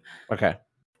Endgame. Okay,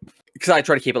 because I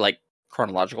try to keep it like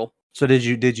chronological. So did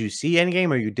you see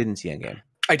Endgame or you didn't see Endgame?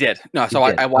 I did. No, so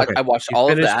I watched all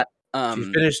of that.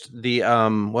 You finished the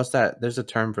what's that? There's a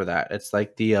term for that. It's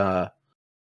like the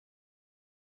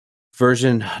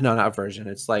version. No, not version.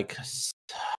 It's like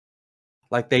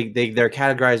they're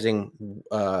categorizing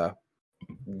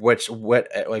what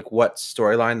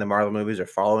storyline the Marvel movies are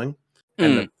following.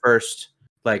 And the first,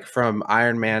 like from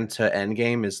Iron Man to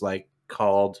Endgame, is like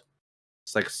called,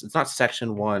 it's not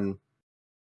Section 1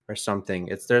 or something.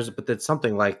 It's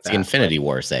something like that. The Infinity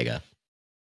War saga.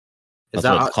 Is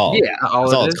That's what it's called. Yeah, that's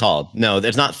all it's called. No,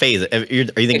 there's not phases. Are you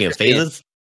thinking of phases?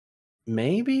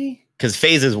 Maybe, because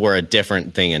phases were a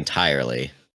different thing entirely.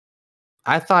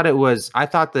 I thought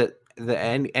that the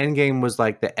end game was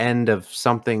like the end of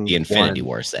something. The Infinity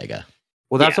War saga.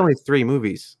 Well, that's only 3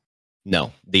 movies.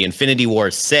 No, the Infinity War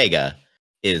saga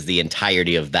is the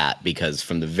entirety of that, because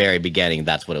from the very beginning,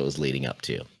 that's what it was leading up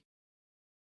to.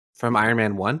 From Iron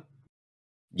Man 1?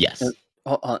 Yes.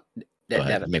 Go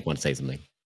ahead. Mick wants to say something.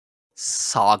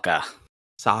 Saga.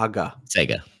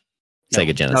 Sega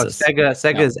Genesis. No,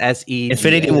 Sega is SE.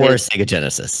 Infinity War Sega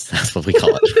Genesis. That's what we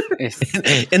call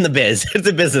it. In the biz. It's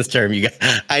a business term.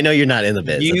 I know you're not in the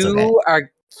biz.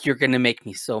 You're gonna make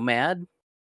me so mad.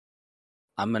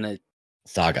 I'm gonna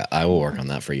Saga. I will work on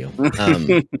that for you.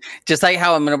 Just like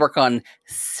how I'm gonna work on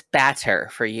spatter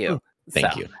for you.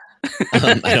 Thank you.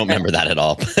 I don't remember that at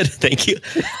all, but thank you.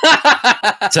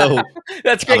 So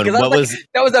that's great because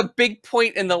that was a big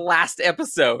point in the last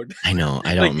episode. I know.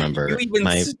 I don't remember. You even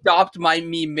stopped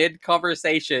me mid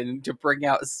conversation to bring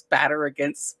out spatter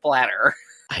against splatter.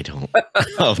 I don't.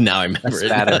 Oh, now I remember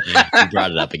it. You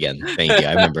brought it up again. Thank you.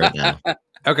 I remember it now.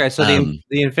 Okay, so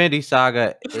the Infinity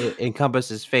Saga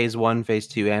encompasses Phase 1, Phase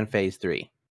 2, and Phase 3.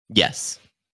 Yes.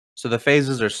 So the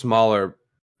phases are smaller,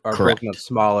 broken up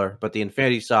smaller, but the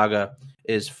Infinity Saga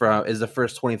is the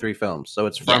first 23 films. So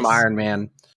it's from Iron Man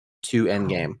to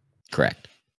Endgame. Correct.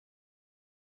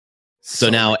 So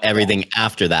now everything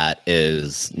after that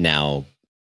is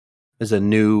a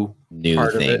new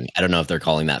thing. I don't know if they're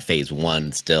calling that Phase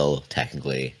 1 still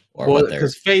technically, or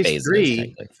because Phase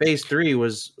 3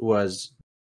 was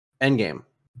Endgame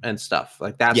and stuff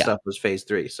like that. Stuff was Phase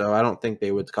 3. So I don't think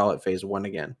they would call it Phase 1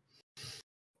 again.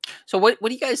 So what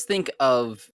do you guys think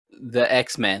of the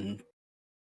X-Men?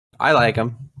 I like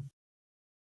them.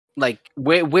 Like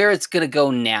where it's gonna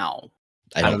go now?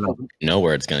 I don't know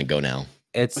where it's gonna go now.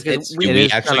 Do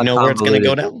we actually know where it's gonna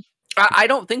go now? I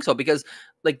don't think so, because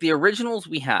like the originals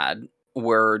we had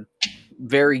were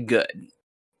very good.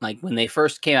 Like when they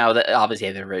first came out,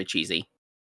 obviously they're very cheesy.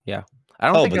 Yeah,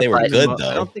 I don't think they were good though.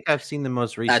 I don't think I've seen the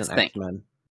most recent X-Men.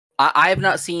 I have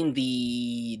not seen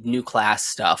the new class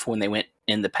stuff when they went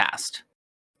in the past.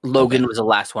 Logan was the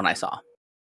last one I saw.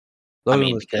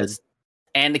 Logan was good.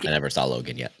 And I never saw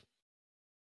Logan yet.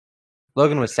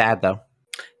 Logan was sad though.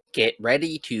 Get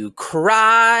ready to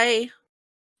cry.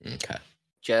 Okay.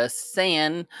 Just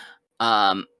saying.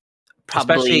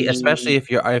 Probably, especially if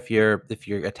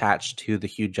you're attached to the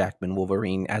Hugh Jackman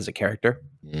Wolverine as a character.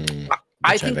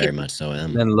 I think very much so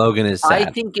am. Then Logan is sad.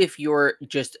 I think if you're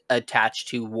just attached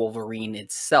to Wolverine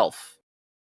itself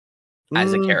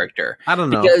as a character, I don't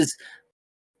know, because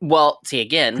see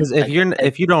again, because if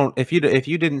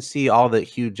you didn't see all that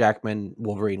Hugh Jackman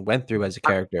Wolverine went through as a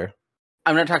character,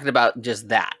 I'm not talking about just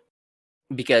that,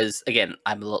 because again,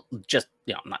 I'm I'm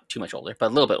not too much older,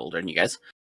 but a little bit older than you guys.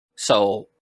 So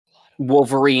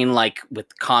Wolverine, like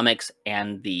with comics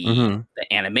and the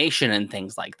animation and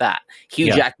things like that,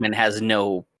 Hugh Jackman has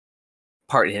no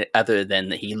part in it other than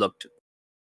that he looked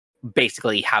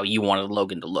basically how you wanted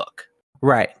Logan to look.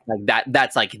 Right. Like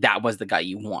that was the guy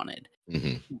you wanted.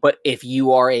 But if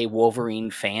you are a Wolverine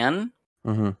fan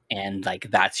and like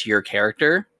that's your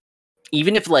character,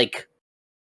 even if like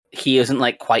he isn't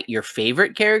like quite your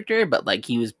favorite character, but like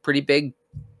he was pretty big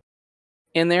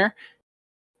in there,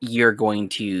 you're going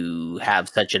to have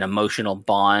such an emotional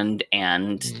bond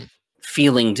and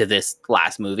feeling to this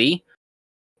last movie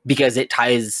because it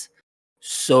ties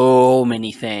so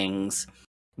many things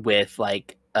with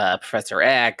like Professor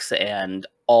X and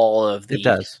all of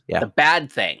the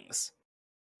bad things.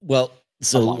 Well,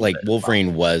 so like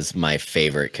Wolverine was my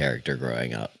favorite character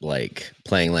growing up. Like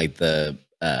playing like the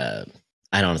I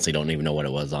honestly don't even know what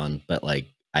it was on, but like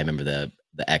I remember the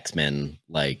X-Men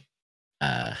like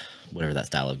whatever that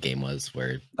style of game was,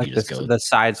 where like you just go the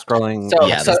side scrolling.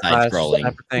 The side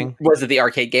scrolling thing. Was it the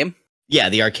arcade game? Yeah,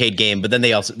 the arcade game. But then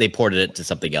they ported it to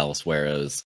something else where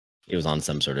it was on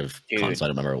some sort of console. I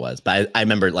don't remember what it was, but I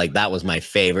remember like that was my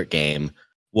favorite game.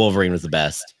 Wolverine was the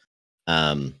best.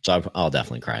 So I'll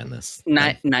definitely cry on this.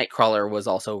 Nightcrawler was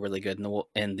also really good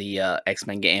in the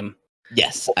X-Men game.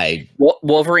 Yes,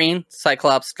 Wolverine,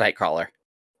 Cyclops, Nightcrawler,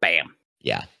 bam.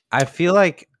 Yeah, I feel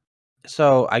like.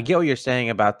 So I get what you're saying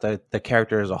about the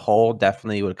character as a whole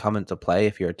definitely would come into play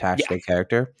if you're attached to a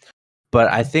character.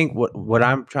 But I think what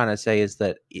I'm trying to say is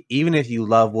that even if you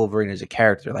love Wolverine as a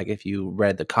character, like if you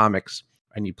read the comics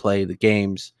and you play the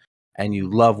games and you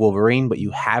love Wolverine, but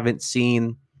you haven't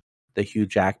seen the Hugh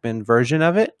Jackman version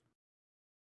of it,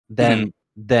 then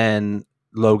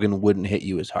Logan wouldn't hit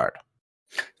you as hard.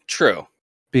 True.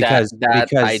 Because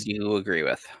I do agree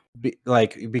with.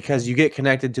 Because you get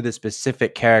connected to the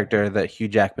specific character that Hugh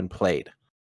Jackman played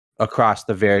across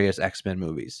the various X-Men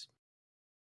movies.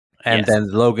 And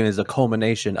then Logan is a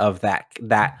culmination of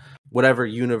that whatever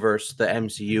universe the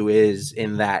MCU is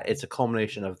in, that it's a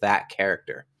culmination of that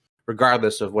character,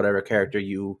 regardless of whatever character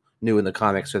you knew in the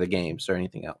comics or the games or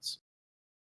anything else.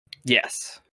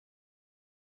 Yes.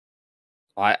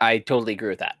 I totally agree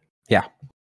with that. Yeah.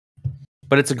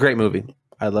 But it's a great movie.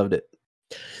 I loved it.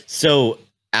 So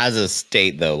as a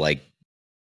state though, like,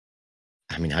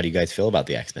 I mean, how do you guys feel about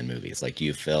the X-Men movies? Like, do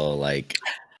you feel like,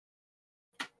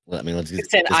 I mean, let's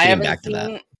get back to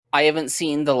that. I haven't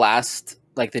seen the last,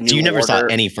 like the new. So you never saw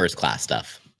any First Class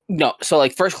stuff? No. So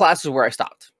like First Class is where I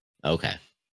stopped. Okay.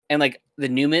 And like the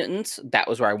New Mutants, that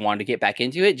was where I wanted to get back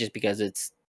into it, just because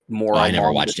it's more. I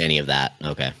never watched any of that.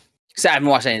 Okay. So I haven't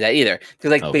watched any of that either,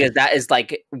 because that is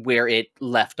like where it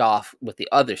left off with the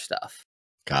other stuff.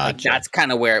 Gotcha. Like that's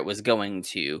kind of where it was going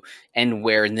to, and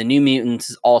where the New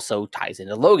Mutants also ties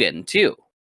into Logan too.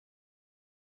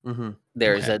 Mm-hmm.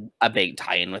 There's a big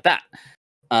tie-in with that.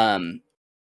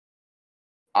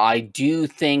 I do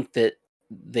think that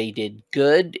they did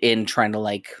good in trying to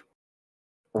like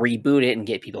reboot it and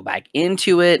get people back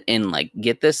into it and like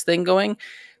get this thing going,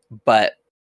 but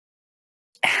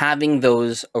having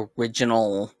those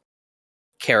original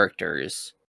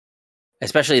characters,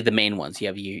 especially the main ones,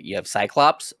 you have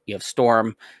Cyclops, you have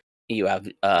Storm, you have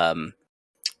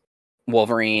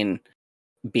Wolverine,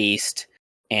 Beast,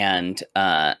 and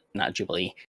not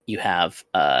Jubilee. You have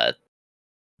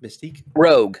Mystique,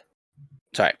 Rogue.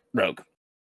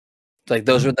 Like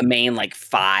those were the main like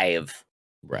 5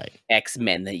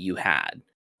 X-Men that you had.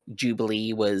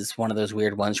 Jubilee was one of those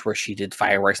weird ones where she did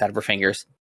fireworks out of her fingers.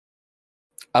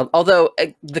 Although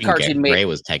the cartoon Grey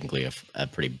was technically a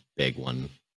pretty big one.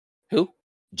 Who?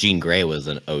 Jean Grey was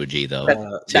an OG though.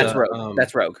 That's Rogue.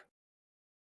 That's Rogue.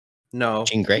 No,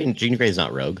 Jean Grey is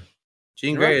not Rogue.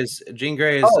 Jean Grey is. Jean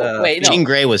Grey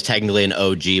was technically an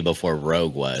OG before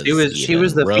Rogue was. She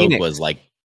was the Rogue Phoenix. was like,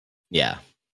 yeah.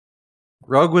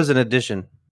 Rogue was an addition.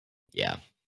 Yeah.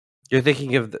 You're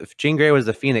thinking of Jean Grey was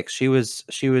the Phoenix. She was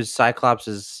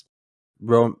Cyclops'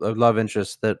 love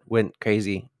interest that went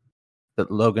crazy, that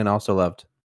Logan also loved.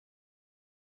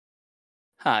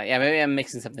 Huh? Yeah, maybe I'm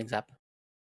mixing some things up.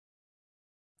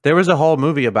 There was a whole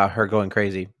movie about her going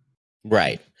crazy.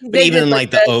 Right. But even in like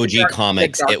the OG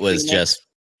comics, it was just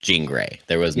Jean Grey.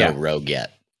 There was no Rogue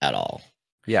yet at all.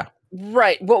 Yeah.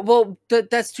 Right. Well,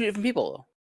 that's 2 different people.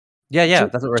 Yeah,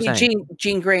 that's what we're saying.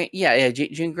 Jean Grey,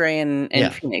 Jean Grey and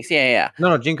Phoenix, yeah.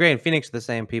 No, Jean Grey and Phoenix are the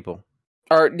same people.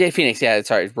 Or Phoenix, yeah.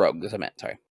 Sorry, it's Rogue. That's what I meant.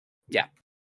 Sorry. Yeah.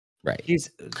 Right.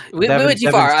 We went too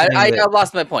far. I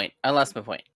lost my point.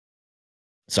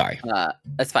 Sorry.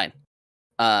 That's fine.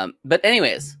 But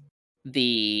anyways,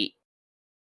 the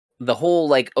whole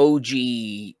like OG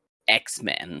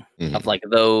X-Men of like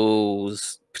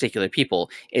those particular people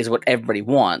is what everybody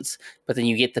wants, but then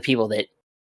you get the people that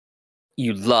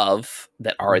you love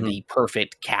that are the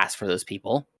perfect cast for those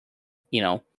people,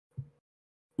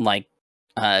 like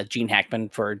Gene Hackman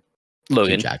for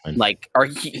Logan, like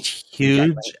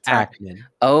Hugh Jackman.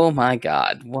 Oh my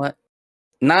God, what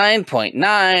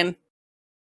 9.9?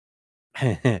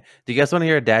 Do you guys want to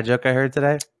hear a dad joke I heard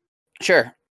today?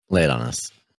 Sure, lay it on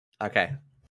us. Okay.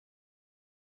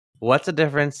 What's the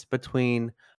difference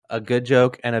between a good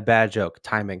joke and a bad joke?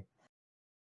 Timing.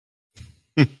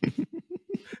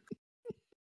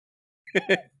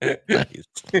 Nice.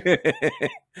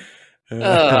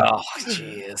 Oh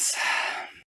jeez.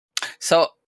 So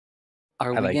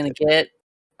are we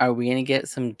gonna get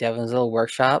some Devin's little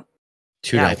workshop?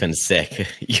 Dude, I've been sick.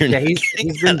 You're not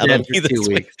he's been dead for 2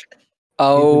 weeks.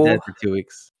 Oh, he's been dead for 2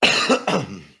 weeks.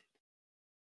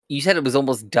 You said it was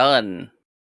almost done.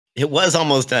 It was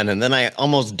almost done, and then I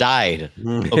almost died.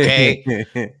 Okay,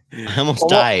 I almost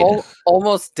died.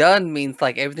 Almost done means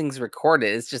like everything's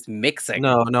recorded. It's just mixing.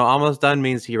 No. Almost done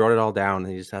means he wrote it all down,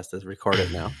 and he just has to record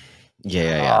it now.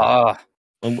 Yeah.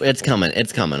 It's coming.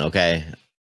 Okay.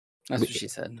 That's what she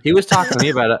said. He was talking to me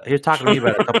about it. He was talking to me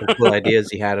about a couple of cool ideas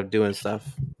he had of doing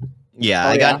stuff.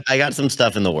 Yeah, I got some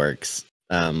stuff in the works.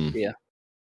 Yeah.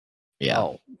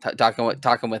 Oh,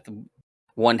 talking with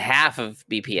one half of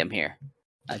BPM here.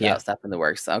 I got stuff in the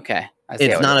works. Okay,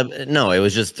 it's not it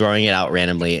was just throwing it out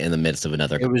randomly in the midst of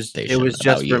another conversation. It was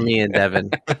just for me and Devin.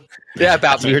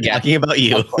 About me. We were talking about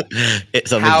you.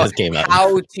 Something just came out.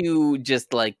 How to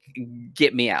just like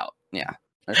get me out? Yeah.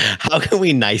 Okay. How can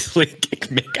we nicely kick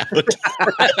Mick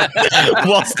out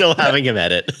while still having him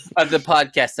edit the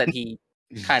podcast that he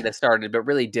kind of started, but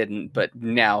really didn't, but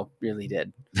now really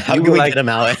did. How can we get him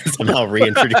out and somehow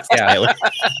reintroduce Tyler?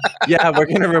 Yeah, we're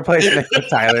gonna replace Mick with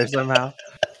Tyler somehow.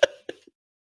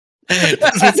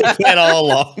 This was a plan all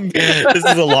along. This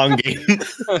is a long game.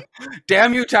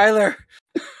 Damn you, Tyler!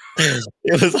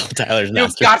 It was all Tyler's.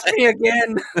 You've got me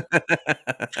again.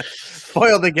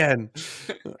 Foiled again.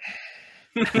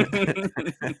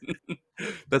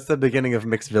 That's the beginning of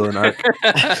Mick's villain arc.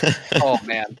 Oh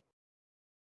man.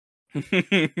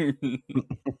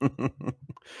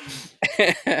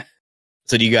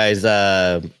 So do you guys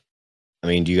do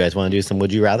you guys want to do some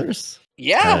would you rathers?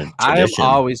 Yeah, I'm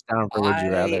always down for would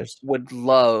you rathers. Would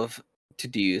love to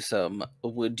do some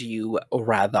would you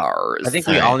rathers. I think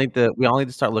we all need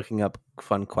to start looking up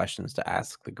fun questions to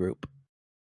ask the group,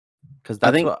 because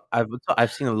that's what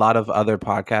I've seen a lot of other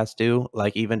podcasts do.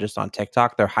 Like even just on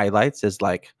TikTok, their highlights is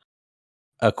like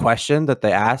a question that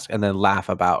they ask and then laugh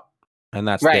about, and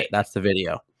that's right. That's the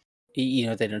video. You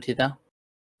know what they don't do though?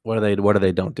 What do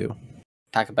they don't do?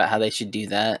 Talk about how they should do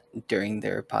that during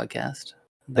their podcast.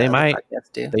 They might.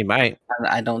 Do. They might.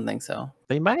 I don't think so.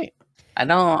 They might. I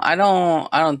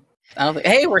don't think.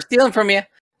 Hey, we're stealing from you.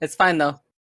 It's fine though.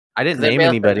 I didn't name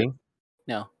anybody.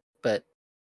 No, but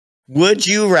would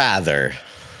you rather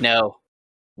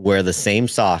wear the same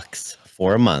socks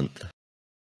for a month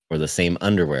or the same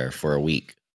underwear for a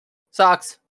week?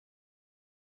 Socks.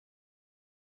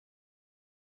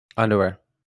 Underwear.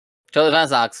 Totally fine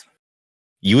socks.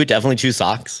 You would definitely choose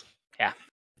socks? Yeah.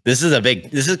 This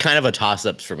is kind of a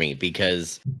toss-up for me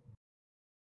because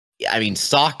I mean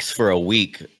socks for a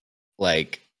week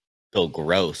like feel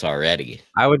gross already.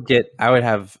 I would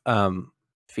have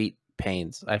feet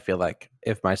pains. I feel like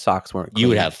if my socks weren't clean. You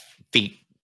would have feet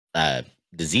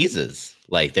diseases.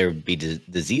 Like there would be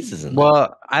diseases in them.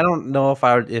 Well, I don't know if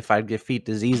I'd get feet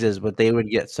diseases, but they would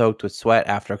get soaked with sweat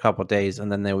after a couple of days, and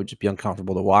then they would just be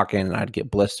uncomfortable to walk in, and I'd get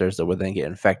blisters that would then get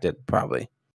infected, probably.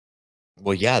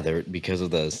 Well, yeah, they're because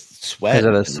of the sweat. Because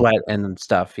of the sweat and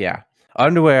stuff, yeah.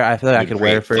 Underwear, I feel like I could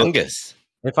wear for fungus.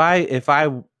 If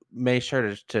I made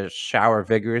sure to shower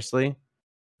vigorously,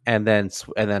 and then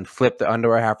flip the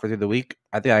underwear halfway through the week,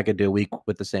 I think I could do a week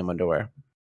with the same underwear.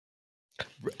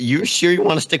 You sure you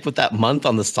want to stick with that month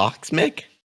on the socks, Mick?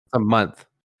 A month.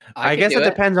 I guess it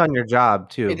depends on your job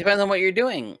too. It depends on what you're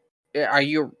doing. Are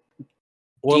you?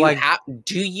 Well,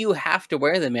 do you have to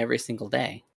wear them every single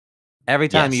day? Every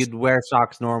time you'd wear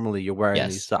socks normally, you're wearing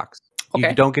these socks. Okay.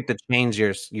 You don't get to change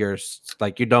your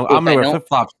like you don't. I'm gonna wear flip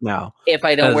flops now. If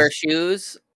I don't wear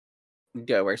shoes,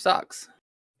 do I wear socks?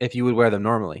 If you would wear them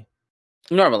normally.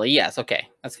 Normally, yes. Okay,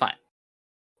 that's fine.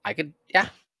 I could, yeah.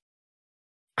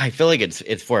 I feel like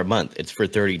it's for a month. It's for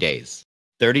 30 days.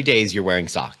 30 days you're wearing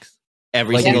socks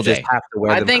every single day. You just have to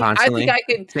wear them constantly. I think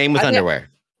I could. Same with underwear.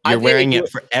 You're wearing it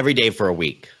for every day for a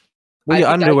week. Well,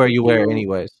 the underwear you wear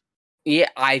anyways. Yeah,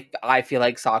 I feel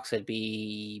like socks would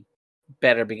be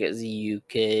better because you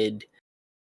could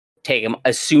take them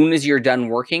as soon as you're done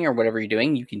working or whatever you're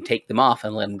doing. You can take them off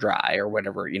and let them dry or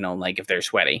whatever, like if they're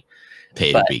sweaty.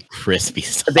 They would be crispy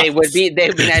socks. They would be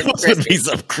nice and crispy. Would be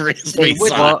some crispy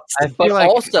socks. But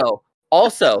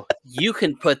also, you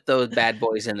can put those bad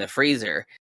boys in the freezer,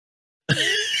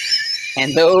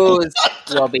 and those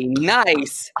will be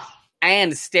nice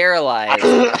and sterilized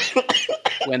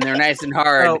when they're nice and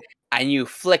hard. And you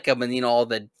flick them, and all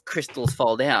the crystals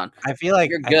fall down. I feel like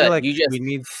you're good. You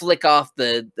just flick off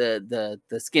the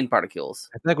skin particles.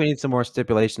 I feel like we need some more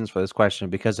stipulations for this question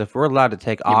because if we're allowed to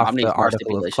take off the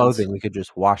article of clothing, we could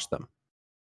just wash them.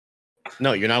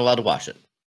 No, you're not allowed to wash it.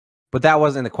 But that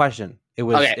wasn't the question. It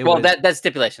was okay. Well, that's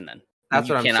stipulation then. That's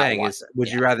what I'm saying. Is would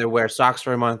you rather wear socks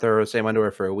for a month or the same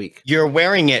underwear for a week? You're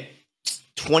wearing it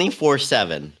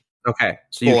 24/7. Okay,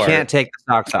 so you can't take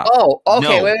the socks off. Oh,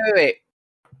 okay. No. Wait.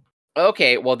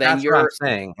 Okay, well then that's what I'm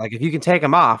saying. Like if you can take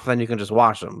them off, then you can just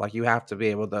wash them. Like you have to be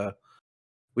able to.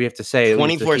 We have to say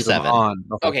 24/7.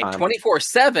 Okay,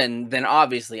 24/7. Then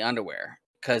obviously underwear,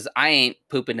 because I ain't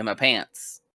pooping in my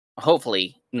pants.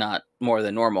 Hopefully not more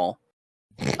than normal.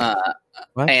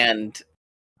 And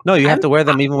no, you have to wear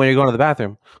them even when you're going to the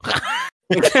bathroom.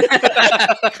 He's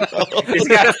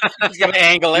got an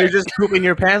angle. You're just pooping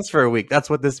your pants for a week. That's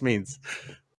what this means.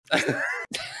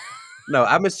 No,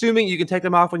 I'm assuming you can take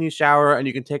them off when you shower and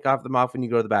you can take them off when you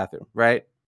go to the bathroom, right?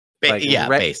 Like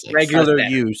basic. Regular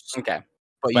use. Okay.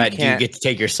 But you get to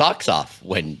take your socks off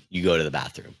when you go to the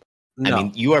bathroom. No. I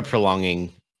mean, you are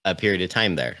prolonging a period of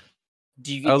time there.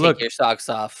 Do you take your socks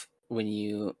off when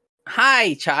you...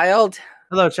 Hi, child.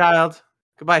 Hello, child.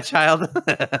 Goodbye, child.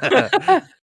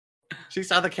 She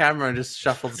saw the camera and just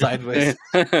shuffled sideways.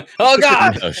 Oh,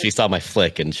 God! No, she saw my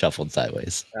flick and shuffled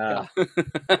sideways.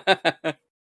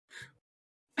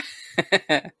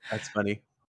 That's funny.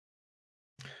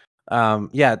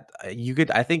 Yeah, you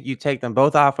could. I think you take them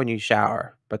both off when you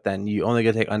shower, but then you only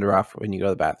get to take under off when you go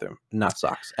to the bathroom, not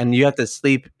socks. And you have to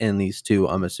sleep in these two.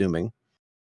 I'm assuming.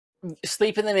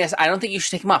 Sleep in them. Yes, I don't think you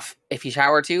should take them off if you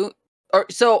shower too. Or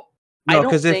so. No,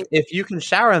 because if you can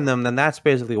shower in them, then that's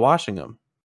basically washing them,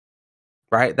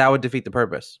 right? That would defeat the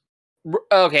purpose.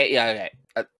 Okay. Yeah.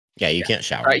 Okay. Yeah, you can't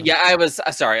shower. Right. Yeah, I was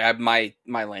sorry. My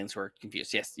lanes were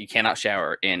confused. Yes, you cannot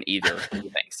shower in either of the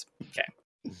things. Okay.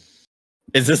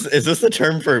 Is this the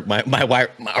term for my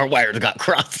wire? Our wires got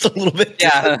crossed a little bit.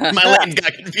 Yeah, my lanes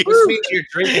got confused. This means you're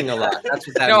drinking a lot. That's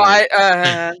what that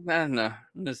means. I no.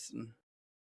 Just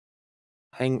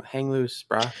hang loose,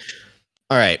 bro.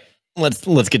 All right,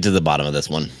 let's get to the bottom of this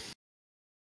one.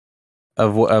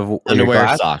 Of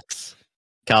underwear, socks,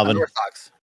 Calvin. Underwear,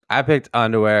 socks. I picked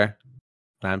underwear.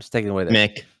 I'm sticking with it.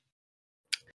 Mick.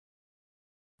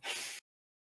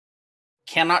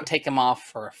 cannot take them off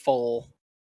for a full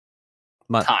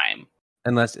month time.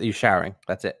 Unless you're showering.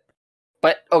 That's it.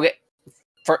 But, okay,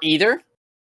 for either?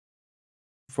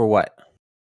 For what?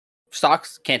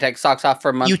 Socks? Can't take socks off for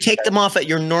a month? You take them off at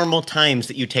your normal times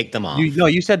that you take them off.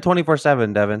 You said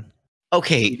 24/7, Devin.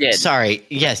 Okay, sorry.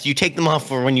 Yes, you take them off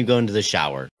for when you go into the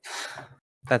shower.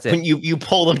 That's it. When you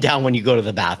pull them down when you go to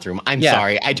the bathroom. I'm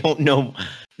sorry. I don't know.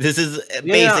 This is a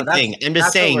basic thing. I'm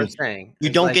just saying. You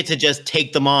don't get to just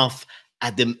take them off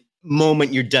at the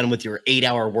moment you're done with your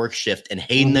 8-hour work shift and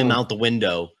haying them out the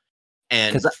window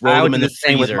and throw them in the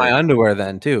freezer. With my underwear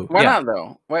then too. Why not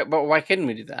though? Why couldn't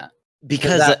we do that?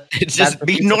 Because it's just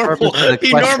be normal.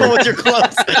 Be normal with your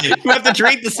clothes. You have to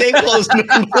treat the same clothes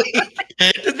normally.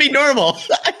 Just be normal.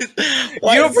 You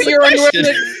don't put your underwear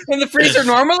in the freezer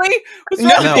normally?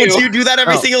 No, you do that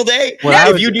every single day?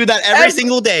 If you do that every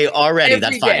single day already,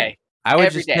 that's fine. I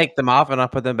would just take them off and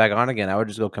not put them back on again. I would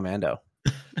just go commando.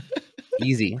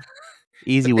 Easy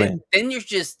win. Then you're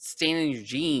just staining your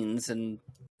jeans and.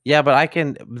 Yeah, but I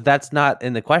can. That's not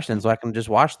in the question, so I can just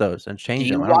wash those and change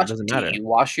them. It doesn't matter. Do you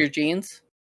wash your jeans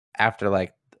after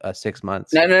like 6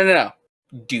 months? No.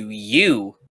 Do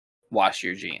you wash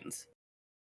your jeans?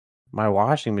 My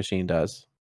washing machine does.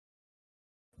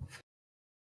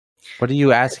 What are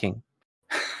you asking?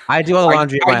 I do all the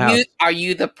laundry in my house. Are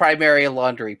you the primary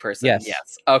laundry person? Yes.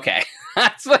 Yes. Okay.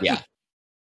 That's what. Yeah.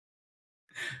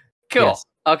 Cool. Yes.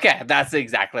 Okay, that's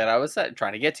exactly what I was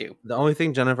trying to get to. The only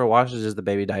thing Jennifer washes is the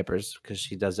baby diapers because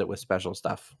she does it with special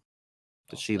stuff.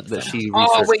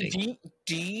 Oh wait,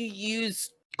 do you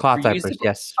use cloth diapers?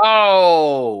 Yes.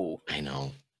 Oh, I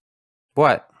know.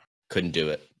 What? Couldn't do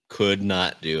it. Could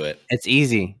not do it. It's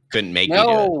easy. Couldn't make me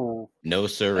do it. No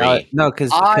siree. No,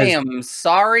 because I am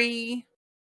sorry.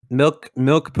 Milk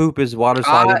poop is water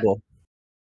soluble.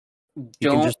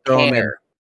 You can just throw them in.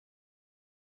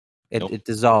 It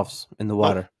dissolves in the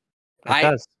water. It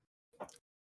does.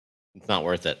 It's not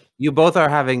worth it. You both are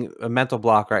having a mental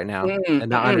block right now and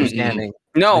not understanding.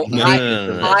 No,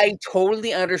 I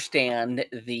totally understand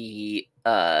the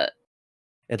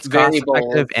it's cost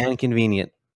effective and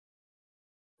convenient.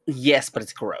 Yes, but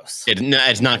it's gross.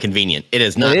 It's not convenient. It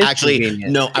is not actually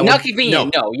convenient. Not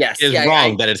convenient. No, yes. It is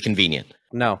wrong that it's convenient.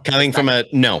 No. Coming from it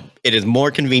is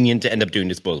more convenient to end up doing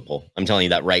disposable. I'm telling you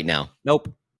that right now.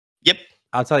 Nope. Yep.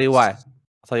 I'll tell you why.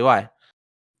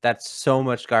 That's so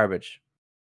much garbage.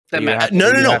 No.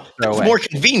 It's more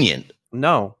convenient.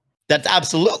 No. That's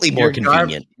absolutely more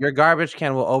convenient. Your garbage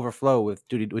can will overflow with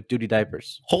duty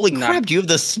diapers. Holy crap, do you have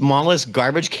the smallest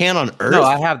garbage can on earth? No,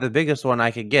 I have the biggest one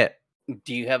I could get.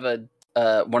 Do you have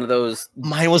a one of those?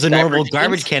 Mine was a normal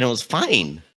garbage can. It was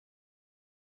fine.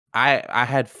 I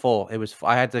had full.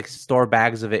 I had to store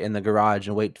bags of it in the garage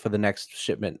and wait for the next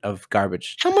shipment of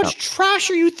garbage. How much trash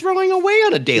are you throwing away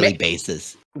on a daily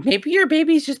basis? Maybe your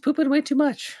baby's just pooping way too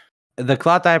much. The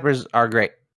cloth diapers are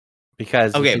great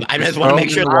because I just want to make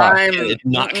sure it's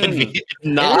not convenient.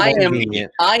 I am.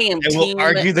 I will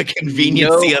argue the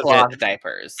convenience of cloth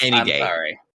diapers any day.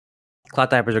 Sorry, cloth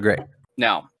diapers are great.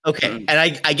 No. Okay, and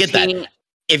I get that.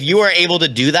 If you are able to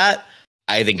do that,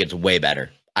 I think it's way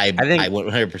better. I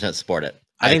 100% support it.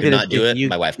 I could not do it.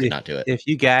 My wife could not do it. If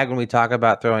you gag when we talk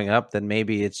about throwing up, then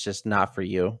maybe it's just not for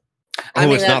you.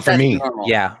 It's not for me. Normal.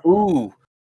 Yeah. Ooh,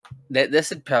 this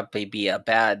would probably be a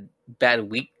bad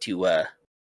week to. Oh,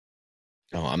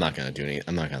 I'm not gonna do any.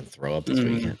 I'm not gonna throw up this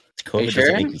weekend. COVID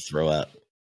doesn't make you throw up.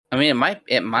 I mean, it might.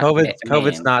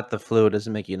 COVID's not the flu. It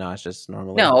doesn't make you nauseous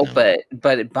normally. No, but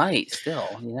it might still.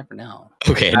 You never know.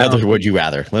 Okay, another would you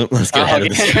rather? Let's get ahead of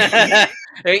this.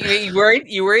 You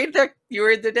worried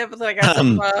the devil? I got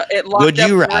some. It locked would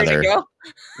you rather?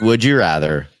 Would you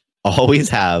rather always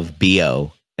have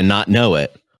BO and not know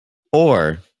it,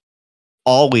 or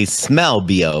always smell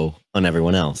BO on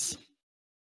everyone else?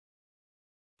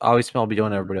 Always smell BO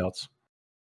on everybody else.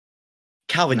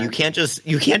 Calvin, you can't just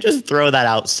throw that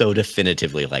out so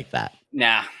definitively like that.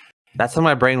 Nah. That's how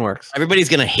my brain works. Everybody's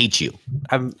gonna hate you.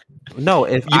 If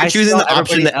you're choosing the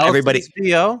option that everybody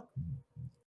BO,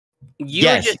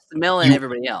 you're just smelling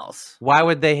everybody else. Why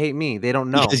would they hate me? They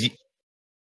don't know.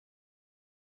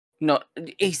 No,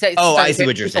 he said. Oh, I see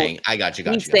what you're saying. I got you.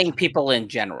 He's saying people in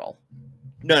general.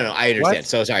 No, I understand. What?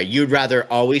 So sorry. You'd rather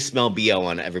always smell BO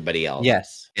on everybody else.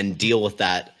 Yes. And deal with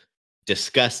that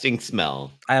disgusting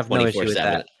smell. I have no issue with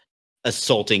that.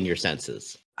 Assaulting your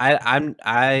senses.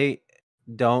 I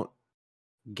don't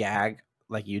gag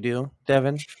like you do,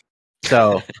 Devin.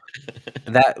 So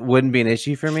that wouldn't be an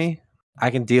issue for me. I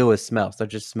can deal with smells. They're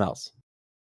just smells.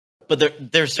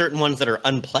 But there's certain ones that are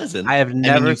unpleasant. I have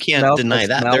never. You can't deny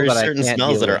that. There are certain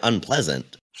smells that are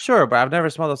unpleasant. Sure, but I've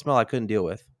never smelled a smell I couldn't deal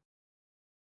with.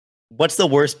 What's the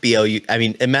worst BO you? I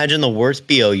mean, imagine the worst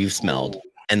BO you've smelled,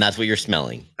 and that's what you're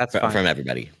smelling. That's from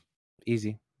everybody.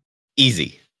 Easy.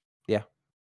 Yeah.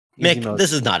 Easy Mick, mode.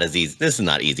 this is not as easy. This is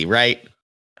not easy, right?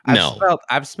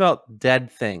 I've smelled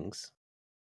dead things.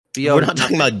 BO We're not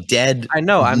talking about dead. I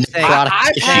know. I'm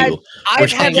saying We're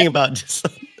talking about just.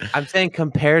 I'm saying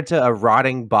compared to a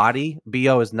rotting body,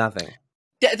 BO is nothing.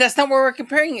 That's not what we're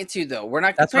comparing it to, though. We're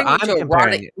not comparing it to a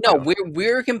rotting. No,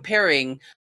 we're comparing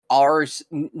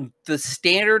the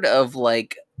standard of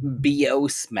like BO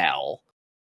smell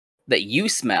that you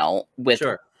smell with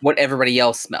what everybody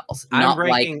else smells. Not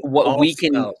like what we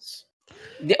can. Smells.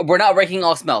 We're not ranking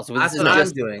all smells. That's what I'm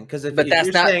doing. Because if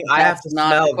you're saying I have to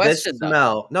smell this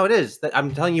smell, no, it is.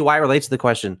 I'm telling you why it relates to the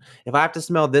question. If I have to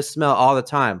smell this smell all the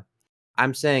time,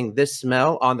 I'm saying this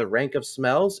smell on the rank of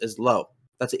smells is low.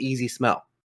 That's an easy smell.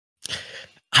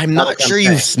 I'm not sure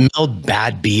you've smelled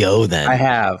bad BO then. I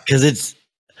have. Because it's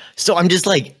so I'm just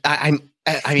like I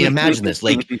mean imagine this.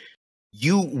 Like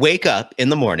you wake up in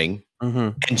the morning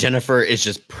and Jennifer is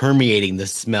just permeating the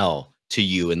smell to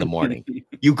you in the morning.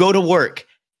 You go to work.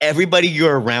 Everybody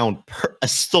you're around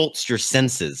assaults your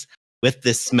senses with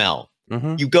this smell.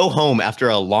 You go home after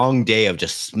a long day of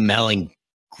just smelling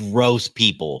gross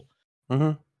people.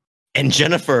 And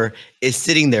Jennifer is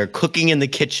sitting there cooking in the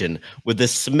kitchen with the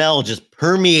smell just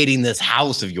permeating this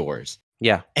house of yours.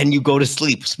 Yeah. And you go to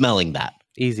sleep smelling that.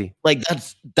 Easy. Like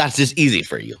that's just easy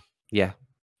for you. Yeah.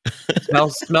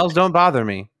 Smells don't bother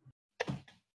me.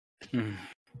 Coming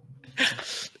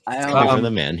from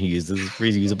the man who uses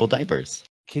reusable diapers.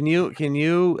 Can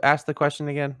you ask the question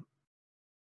again?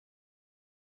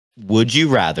 Would you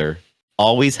rather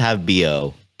always have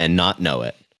BO and not know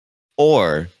it,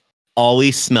 or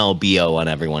always smell BO on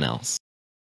everyone else?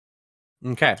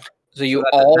 Okay. So you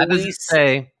always that doesn't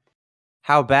say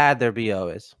how bad their BO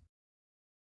is.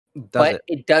 But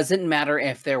it doesn't matter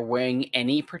if they're wearing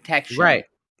any protection.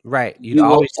 Right. You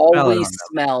always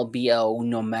smell BO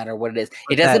no matter what it is.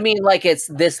 It doesn't mean like it's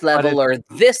this level or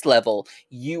this level.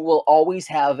 You will always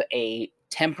have a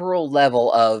temporal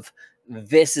level of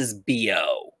this is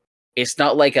BO. It's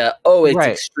not like it's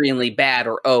extremely bad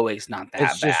or it's not that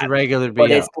bad. It's just regular BO.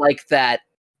 But it's like that.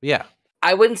 Yeah.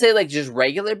 I wouldn't say like just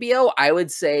regular BO. I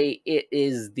would say it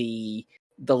is the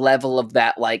level of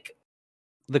that like.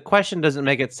 The question doesn't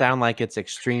make it sound like it's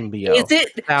extreme BO. Is it?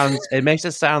 It makes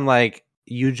it sound like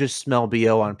you just smell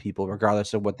BO on people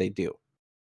regardless of what they do.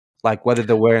 Like whether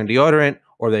they're wearing deodorant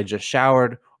or they just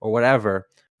showered or whatever,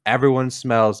 everyone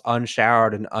smells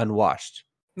unshowered and unwashed.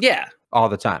 Yeah. All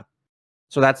the time.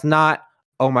 So that's not,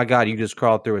 oh my God, you just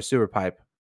crawled through a sewer pipe.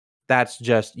 That's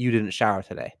just you didn't shower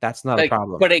today. That's not a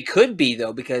problem. But it could be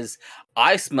though, because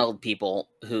I smelled people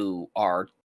who are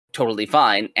totally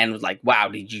fine and was like, wow,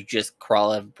 did you just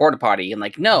crawl out of a porta potty? And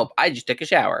like, no, I just took a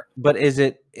shower. But is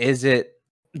it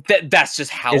that's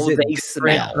just how they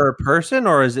smell per person,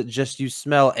 or is it just you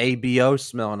smell a BO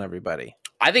smell on everybody?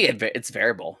 I think it's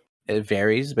variable. It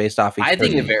varies based off each. I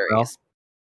think it varies. Smell.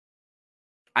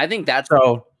 I think that's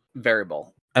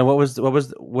variable. And what was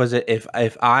it? If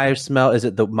I smell, is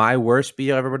it my worst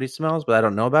BO everybody smells, but I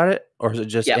don't know about it, or is it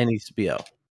just any BO?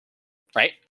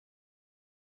 Right.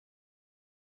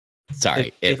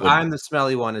 Sorry, if I'm the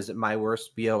smelly one, is it my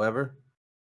worst BO ever?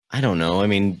 I don't know. I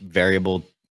mean, variable.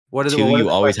 What is it? You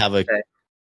always have a. Say?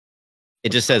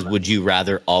 It just says, "Would you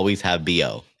rather always have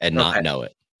BO and not know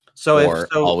it, or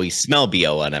always smell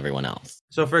BO on everyone else?"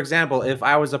 So, for example, if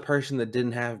I was a person that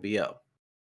didn't have BO,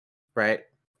 right?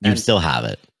 You still have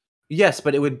it. Yes,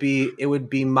 but it would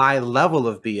be my level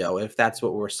of BO if that's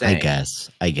what we're saying.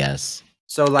 I guess.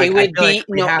 So like it would be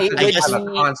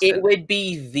it would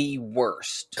be the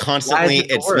worst. Constantly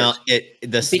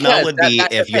the smell would be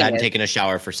if you hadn't taken a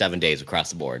shower for 7 days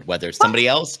across the board, whether it's somebody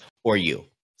else or you.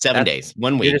 7 days,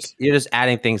 1 week. You're just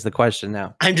adding things to the question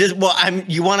now.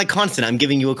 You want a constant. I'm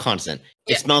giving you a constant.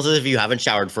 It smells as if you haven't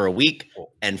showered for a week,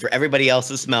 and for everybody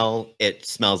else's smell, it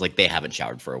smells like they haven't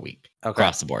showered for a week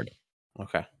across the board.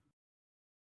 Okay.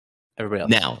 Everybody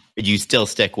else. Now, did you still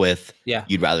stick with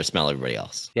you'd rather smell everybody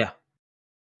else? Yeah.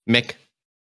 Mick?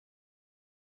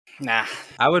 Nah.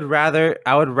 I would rather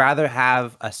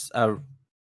have a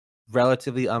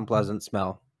relatively unpleasant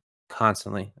smell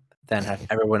constantly than have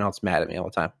everyone else mad at me all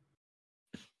the time.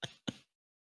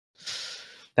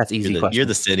 That's easy. You're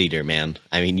the sit eater, man.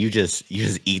 I mean, you just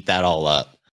eat that all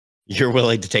up. You're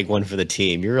willing to take one for the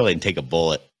team. You're willing to take a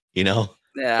bullet, you know?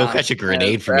 Yeah. Go catch a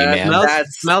grenade for me, man.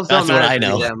 Smells that's what I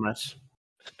know. That much.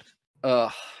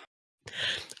 Ugh.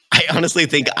 I honestly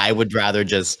think I would rather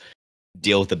just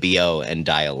deal with the BO and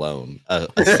die alone. A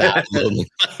sad, lonely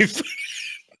life.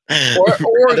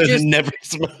 or just never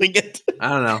smelling it. I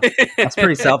don't know. That's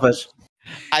pretty selfish.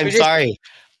 I'm sorry.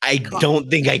 I don't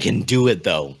think I can do it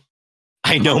though.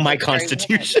 I know my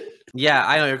constitution. Yeah,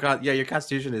 I know your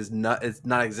constitution is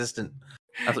non-existent.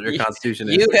 That's what your constitution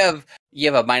is.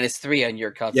 You have a -3 on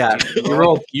your constitution.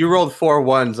 Yeah, you rolled 4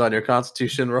 1s on your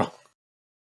constitution roll.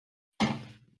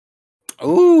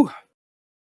 Ooh.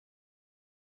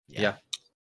 Yeah.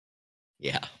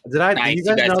 Did I? Nice. You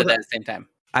You guys know said that at the same time.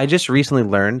 I just recently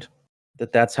learned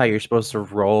that that's how you're supposed to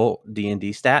roll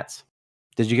D&D stats.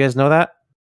 Did you guys know that?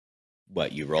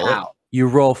 What, you roll it? You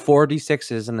roll 4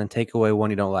 d6s and then take away one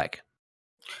you don't like.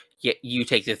 Yeah, you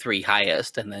take the 3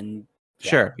 highest and then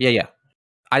Sure. Yeah.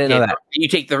 I didn't know that. You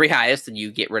take the 3 highest and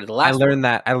you get rid of the last.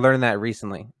 I learned that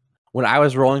recently. When I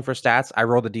was rolling for stats, I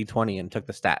rolled a d20 and took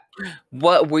the stat.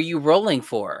 What were you rolling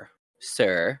for,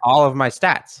 sir? All of my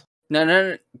stats.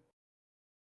 No.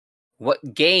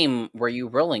 What game were you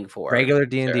rolling for? Regular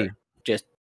D&D. Sir? Just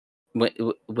when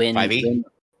 5e?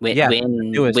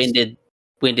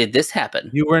 When did this happen?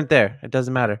 You weren't there. It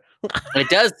doesn't matter. It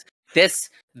does.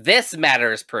 This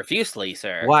matters profusely,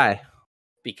 sir. Why?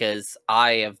 Because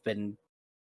I have been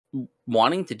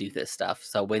wanting to do this stuff.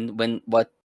 So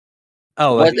what?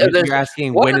 Oh, like you're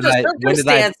asking what are the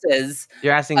circumstances?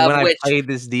 You're asking when I played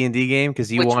this D&D game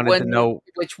because you wanted to know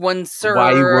which one, sir?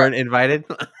 Why you weren't invited?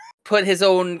 Put his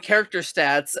own character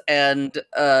stats and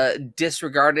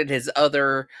disregarded his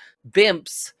other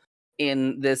bimps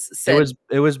in this set.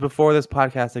 It was before this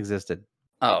podcast existed.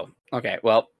 Oh, okay.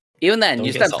 Well, even then,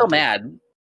 I'm still mad.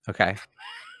 Okay.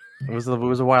 It was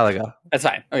a while ago. That's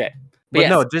fine. Okay. But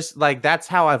no, just like that's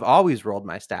how I've always rolled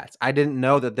my stats. I didn't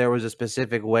know that there was a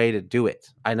specific way to do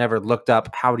it. I never looked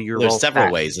up how do you roll. There's several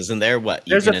stats. ways, isn't there? What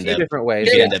there's a few different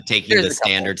ways. You end up taking the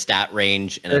standard stat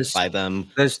range and apply them.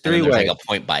 There's 3 ways. Like a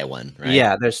point by one, right?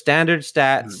 Yeah, there's standard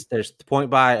stats, there's point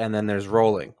by, and then there's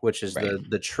rolling, which is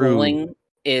the true rolling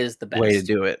is the best way to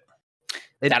do it.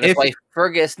 That is why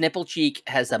Fergus Nipplecheek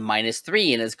has a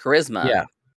 -3 in his charisma. Yeah.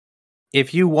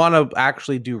 If you want to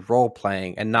actually do role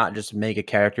playing and not just make a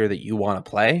character that you want to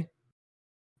play,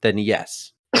 then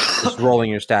yes, just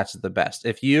rolling your stats is the best.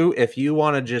 If you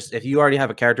want to if you already have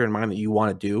a character in mind that you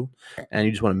want to do and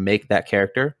you just want to make that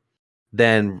character,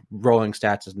 then rolling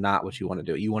stats is not what you want to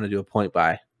do. You want to do a point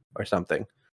by or something.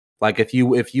 Like if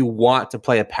you want to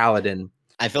play a paladin,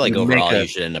 I feel like overall you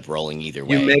should end up rolling either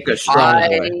way. You make a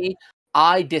strong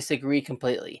I disagree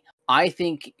completely. I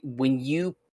think when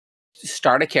you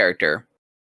start a character,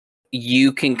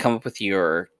 you can come up with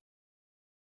your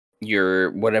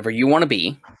whatever you want to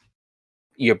be,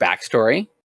 your backstory,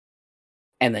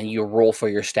 and then you roll for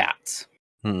your stats.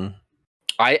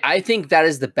 I think that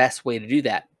is the best way to do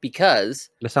that because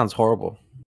that sounds horrible.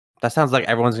 That sounds like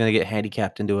everyone's going to get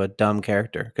handicapped into a dumb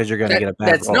character because you're going to get a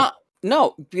bad roll.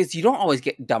 No, because you don't always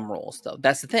get dumb rolls though.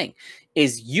 That's the thing,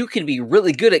 is you can be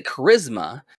really good at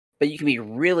charisma, but you can be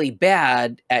really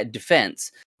bad at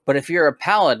defense. But if you're a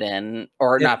paladin,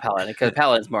 or not paladin, because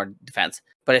paladin's more defense.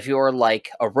 But if you're like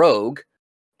a rogue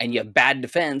and you have bad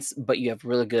defense, but you have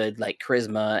really good like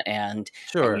charisma and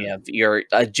you have your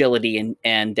agility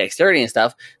and dexterity and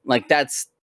stuff, like that's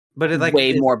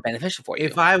way more beneficial for you.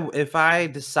 If I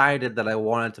decided that I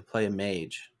wanted to play a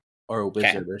mage or a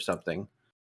wizard or something,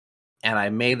 and I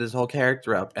made this whole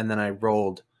character up, and then I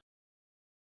rolled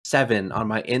 7 on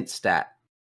my int stat,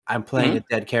 I'm playing a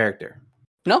dead character.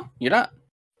 No, you're not.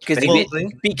 Because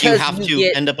you have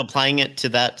to end up applying it to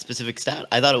that specific stat.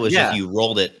 I thought it was just you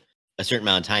rolled it a certain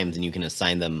amount of times and you can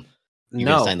assign them. You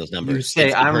can assign those numbers. You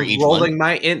say I'm rolling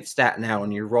my int stat now,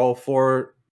 and you roll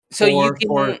 4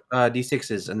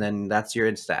 d6s, and then that's your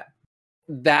int stat.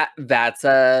 That's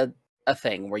a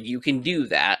thing where you can do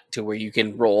that to where you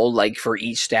can roll like for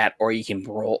each stat, or you can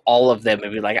roll all of them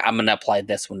and be like, I'm going to apply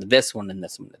this one to this one and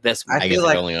this one to this one. I guess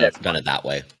I've only done it that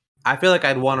way. I feel like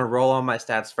I'd want to roll on my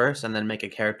stats first and then make a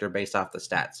character based off the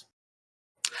stats.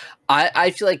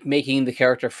 I feel like making the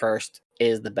character first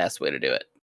is the best way to do it.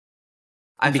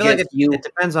 I feel like it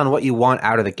depends on what you want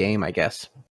out of the game, I guess.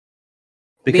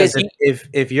 Because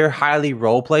if you're highly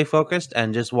role play focused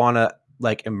and just want to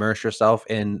like immerse yourself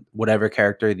in whatever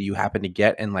character that you happen to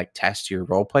get and like test your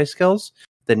role play skills,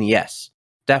 then yes,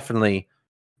 definitely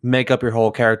make up your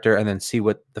whole character and then see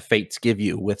what the fates give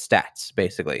you with stats,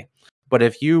 basically. But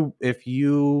if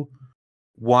you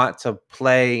want to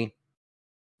play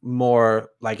more,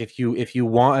 like if you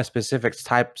want a specific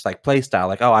types like play style,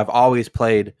 like I've always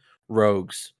played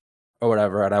rogues or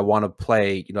whatever, and I want to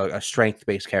play a strength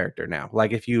based character now.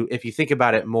 Like if you think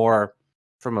about it more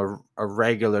from a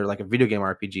regular like a video game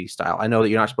RPG style, I know that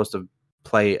you're not supposed to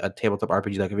play a tabletop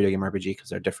RPG like a video game RPG because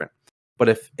they're different. But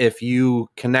if you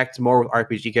connect more with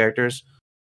RPG characters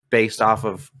based off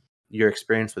of your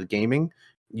experience with gaming,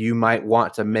 you might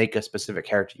want to make a specific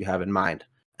character you have in mind.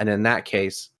 And in that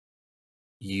case,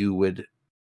 you would,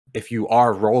 if you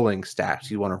are rolling stats,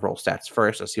 you want to roll stats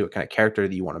first to see what kind of character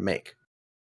that you want to make.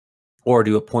 Or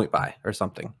do a point buy or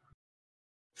something.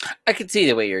 I could see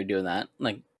the way you're doing that.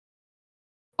 Like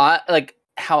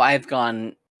how I've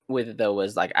gone with it though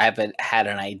was like I've had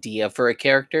an idea for a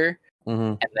character,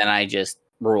 and then I just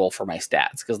roll for my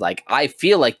stats because like I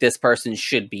feel like this person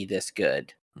should be this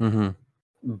good.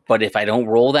 But if I don't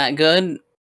roll that good,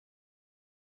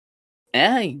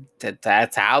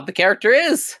 that's how the character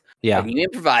is. Yeah, and you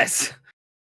improvise.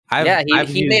 I've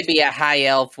he may be a high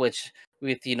elf, with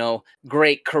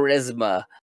great charisma,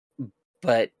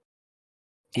 but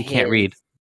he can't read.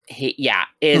 His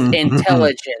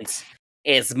intelligence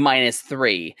is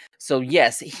 -3. So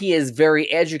yes, he is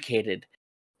very educated,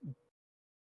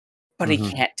 but he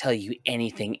can't tell you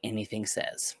anything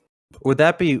says. Would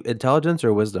that be intelligence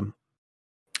or wisdom?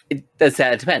 It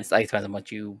depends. Like, it depends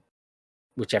on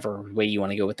whichever way you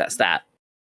want to go with that stat.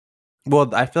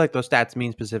 Well, I feel like those stats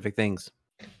mean specific things.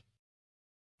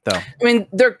 Though, I mean,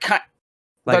 they're kind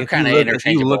of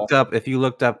interchangeable. If you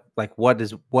looked up, like, what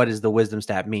does the wisdom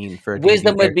stat mean for a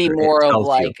wisdom would be more of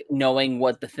like knowing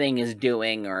what the thing is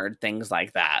doing or things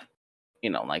like that.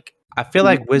 Like I feel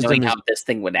like wisdom knowing how this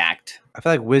thing would act. I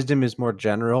feel like wisdom is more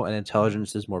general and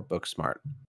intelligence is more book smart.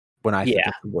 When I think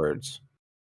of the words,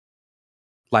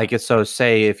 like it's so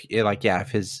say if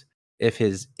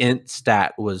his int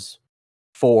stat was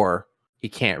 4, he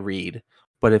can't read,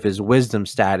 but if his wisdom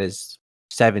stat is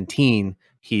 17,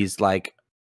 he's like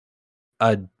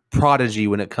a prodigy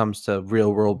when it comes to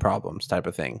real world problems type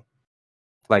of thing.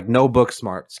 Like no book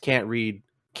smarts, can't read,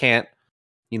 can't,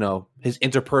 his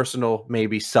interpersonal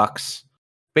maybe sucks.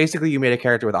 Basically, you made a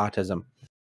character with autism.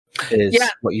 Is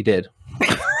what you did.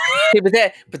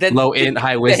 But then low int,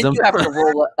 high wisdom. You have to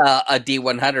roll a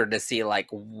D100 to see like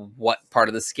what part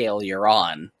of the scale you're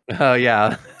on. Oh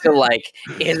yeah. So like,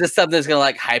 is this something that's gonna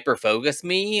like hyper focus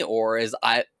me, or am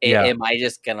I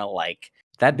just gonna like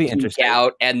that'd be interesting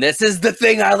out? And this is the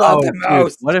thing I love the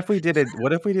most. What if we did a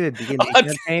D&D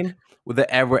campaign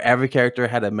where every character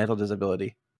had a mental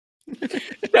disability?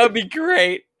 That'd be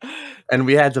great. And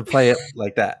we had to play it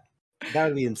like that. That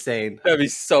would be insane. That'd be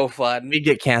so fun. We'd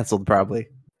get canceled probably.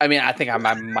 I mean, I think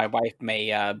my wife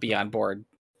may be on board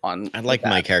on. I'd like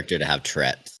my character to have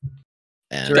Tourette's.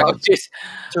 And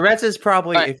Tourette's is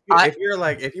probably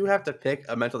if you have to pick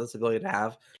a mental disability to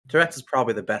have, Tourette's is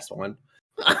probably the best one.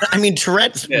 I mean,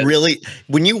 Tourette's really,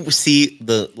 when you see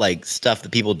the like stuff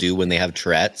that people do when they have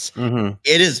Tourette's,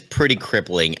 it is pretty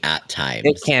crippling at times.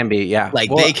 It can be, yeah. Like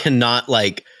they cannot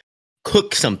like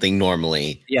cook something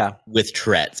normally, with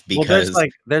Tourette's because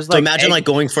there's so imagine like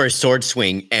going for a sword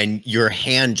swing and your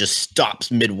hand just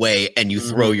stops midway and you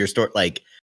throw your sword. Like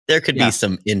there could be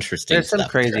some interesting. There's some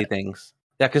crazy things.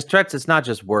 Yeah, because Tourette's, it's not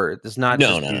just words. It's not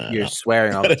you're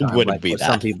swearing all the time. Wouldn't be what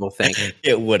that. Some people think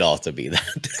it would also be that.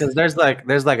 Because there's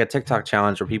like a TikTok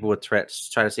challenge where people with Tourette's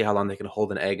try to see how long they can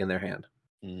hold an egg in their hand.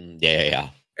 Yeah.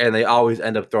 And they always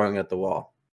end up throwing it at the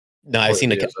wall. No, I've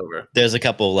seen there's a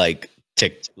couple like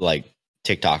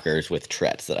TikTokers with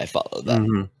Tourette's that I follow.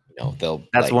 That they'll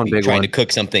one big trying one. to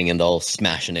cook something and they'll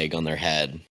smash an egg on their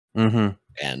head.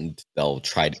 And they'll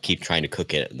keep trying to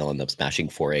cook it, and they'll end up smashing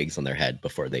 4 eggs on their head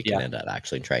before they can end up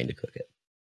actually trying to cook it.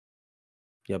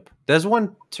 Yep. There's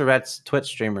one Tourette's Twitch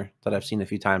streamer that I've seen a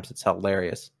few times. It's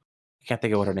hilarious. I can't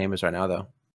think of what her name is right now, though.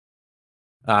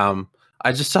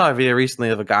 I just saw a video recently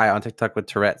of a guy on TikTok with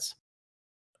Tourette's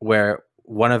where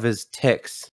one of his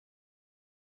tics,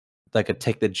 like a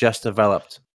tic that just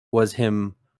developed, was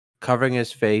him covering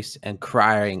his face and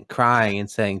crying and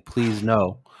saying, "Please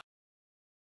no."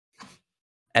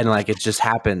 And like it just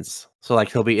happens. So like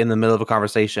he'll be in the middle of a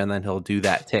conversation and then he'll do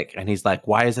that tick. And he's like,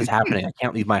 "Why is this happening? I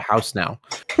can't leave my house now."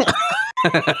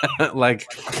 He's like,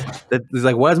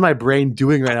 what is my brain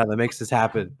doing right now that makes this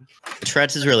happen?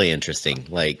 Tourette's is really interesting.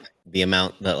 Like the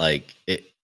amount that like it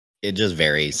just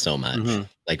varies so much.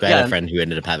 Like I had a friend who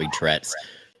ended up having Tourette's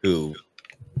who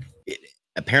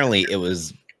apparently it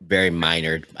was very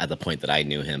minor at the point that I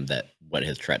knew him that what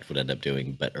his Tourette's would end up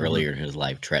doing, but earlier in his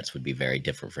life, Tourette's would be very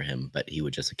different for him. But he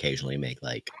would just occasionally make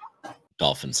like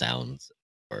dolphin sounds.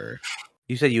 Or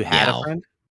you said you had a friend?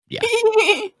 Yeah,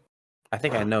 I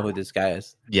think I know who this guy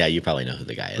is. Yeah, you probably know who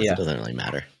the guy is. Yeah. It doesn't really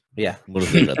matter. Yeah, we'll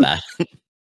just leave it at that.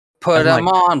 Put him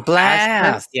on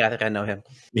blast. Yeah, I think I know him.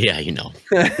 Yeah, you know.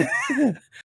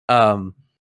 And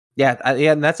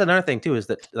that's another thing too is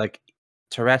that like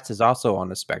Tourette's is also on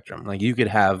the spectrum. Like you could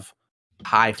have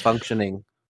high functioning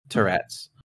Tourette's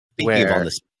where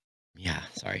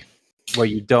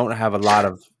you don't have a lot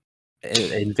of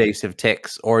invasive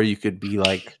tics, or you could be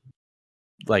like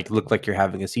like look like you're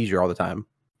having a seizure all the time.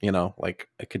 You know, like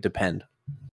it could depend.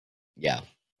 Yeah,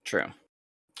 true.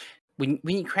 When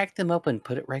you crack them open,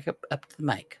 put it right up to the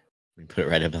mic. we put it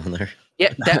right up on there.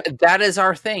 Yeah, that is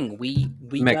our thing. We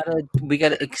Mick,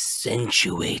 gotta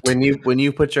accentuate. When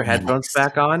you put your headphones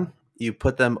back on, you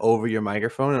put them over your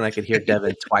microphone, and I could hear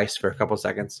Devin twice for a couple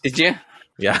seconds. Did you?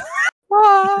 Yeah.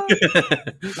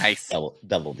 Nice.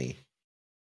 Double D.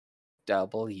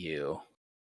 W.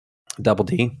 Double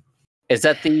D. Is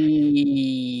that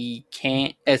the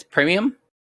is premium?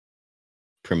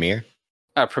 Premiere.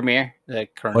 Premiere. The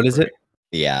Corona What is it?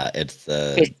 Yeah, it's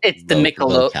the it's the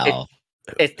Michelob.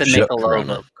 It's the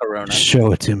Michelob Corona.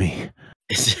 Show it to me.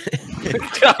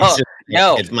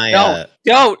 No, it's my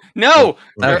no.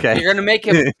 Okay. You're gonna make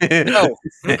him. No.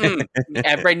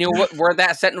 Everybody knew where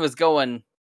that sentence was going.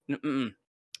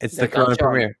 It's the Corona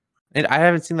Premiere. And I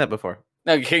haven't seen that before.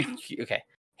 Okay.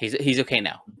 He's okay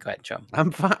now. Go ahead and show him.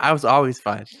 I'm fine. I was always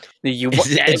fine.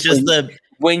 It's just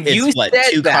when you what,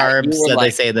 said 2 that, carbs that like,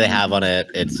 they say they have on it.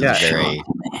 It's very.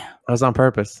 I was on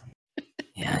purpose.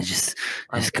 Yeah, just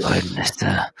go ahead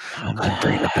and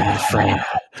bring it up in the frame.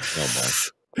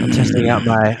 I'm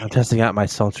testing out my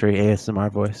sultry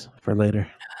ASMR voice for later.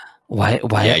 Why?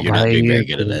 Yeah, you're not doing very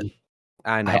good at it.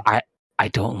 I know. I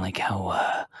don't like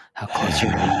how close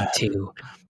you're getting to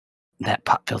that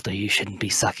pop filter. You shouldn't be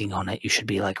sucking on it. You should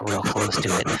be like real close to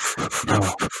it.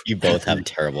 No. You both have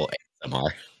terrible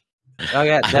ASMR. Oh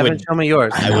yeah, Devin, show me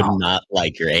yours. I would not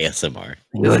like your ASMR.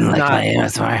 You wouldn't like my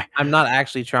ASMR. I'm not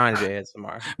actually trying to do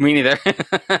ASMR. Me neither.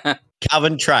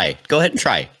 Calvin, try. Go ahead and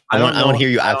try. I want to hear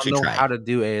you actually try. How to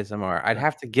do ASMR? I'd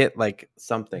have to get like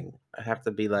something. I'd have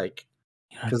to be like,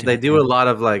 because they do a lot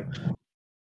of like.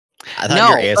 I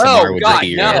thought your ASMR would be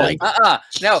your like.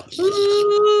 No.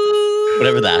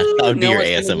 Whatever that would be your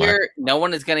ASMR. No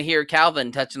one is gonna hear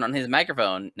Calvin touching on his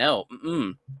microphone. No.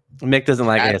 Mick doesn't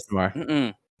like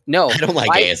ASMR. No, I don't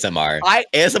like ASMR.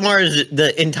 ASMR is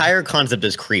the entire concept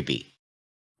is creepy.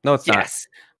 No, it's not. Yes.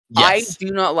 I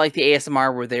do not like the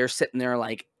ASMR where they're sitting there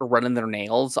like running their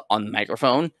nails on the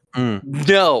microphone.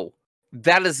 No,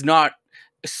 that is not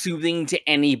soothing to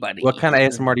anybody. What kind of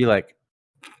ASMR do you like?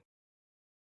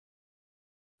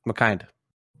 What kind?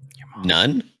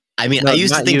 None. I mean, I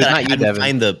used to think that I hadn't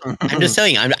find the. I'm just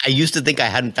telling you, I used to think I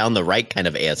hadn't found the right kind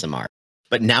of ASMR,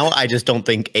 but now I just don't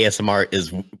think ASMR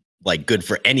is like good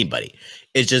for anybody.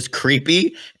 It's just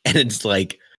creepy, and it's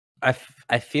like I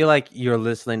feel like you're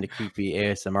listening to creepy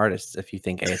ASMR artists if you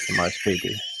think ASMR is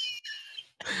creepy.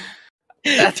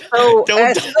 That's so.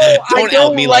 Don't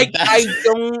help me like that. I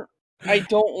don't like.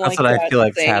 That's what I feel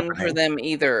like happening for them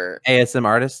either. ASMR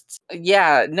artists.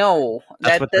 Yeah, no,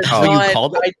 that's what they're called. Not, you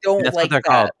called it? I don't that's like what they're that.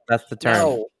 called. That's the term.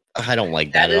 No, I don't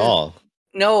like that at all.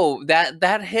 No,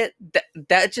 that hit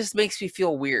that just makes me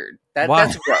feel weird. Why?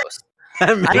 That's gross. I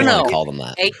don't know. Call them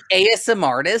that. ASMR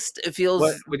artist. It feels.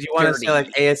 What, would you want to say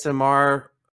like ASMR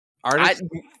artist?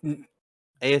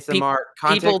 ASMR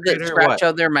people that scratch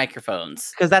out their microphones,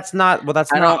 because that's not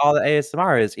not all the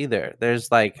ASMR is either.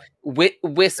 There's like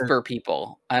whisper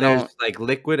people. There's like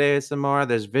liquid ASMR.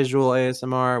 There's visual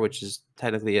ASMR, which is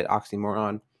technically an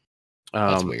oxymoron.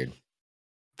 That's weird.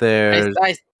 There's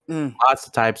lots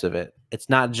of types of it. It's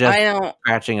not just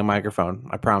scratching a microphone.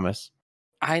 I promise.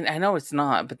 I know it's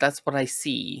not, but that's what I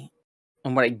see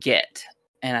and what I get,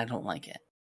 and I don't like it.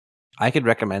 I could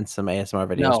recommend some ASMR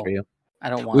videos for you. I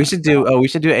don't want. We should do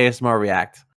ASMR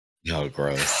React. No,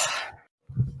 gross.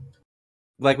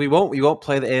 Like we won't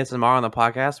play the ASMR on the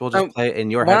podcast. We'll just play it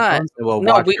in your headphones and we'll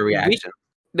watch your reaction.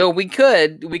 We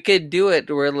could do it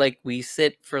where like we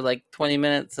sit for like 20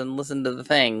 minutes and listen to the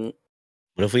thing.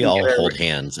 What if we all hold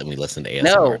hands and we listen to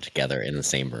ASMR together in the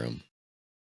same room?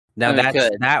 Now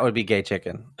that would be gay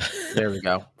chicken. There we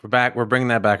go. We're back. We're bringing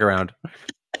that back around.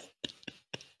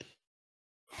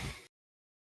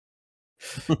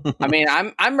 I mean,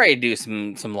 I'm ready to do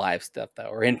some live stuff though,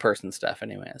 or in person stuff,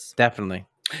 anyways. Definitely.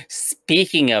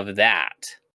 Speaking of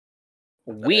that,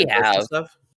 we have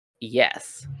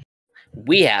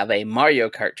a Mario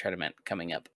Kart tournament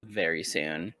coming up very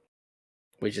soon,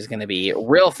 which is going to be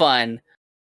real fun.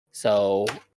 So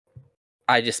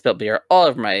I just spilled beer all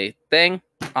over my thing.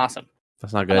 Awesome.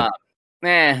 That's not good.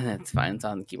 It's fine. It's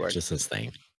on the keyboard. It's just this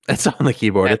thing. It's on the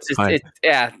keyboard. It's fine.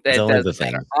 It's only the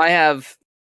thing.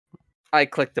 I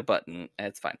clicked the button. And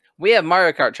it's fine. We have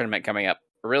Mario Kart tournament coming up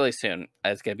really soon.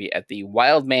 It's going to be at the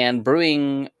Wild Man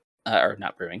Brewing,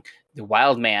 the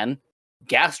Wild Man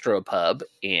Gastropub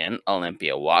in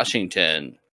Olympia,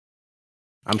 Washington.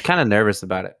 I'm kind of nervous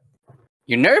about it.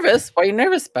 You're nervous? Why are you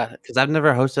nervous about it? Because I've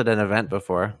never hosted an event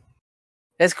before.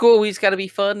 That's cool. We just got to be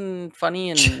funny,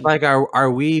 and like, are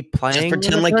we playing? Just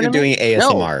pretend like you're doing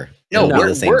ASMR. No, we're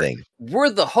the same thing. We're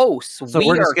the hosts. So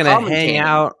we're just gonna hang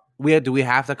out. Do we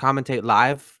have to commentate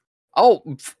live? Oh,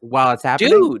 while it's happening,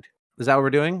 dude. Is that what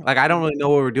we're doing? Like, I don't really know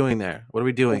what we're doing there. What are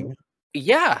we doing?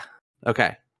 Yeah.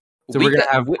 Okay. So we're gonna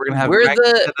have.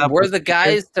 We're the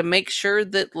guys to make sure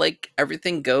that like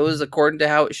everything goes according to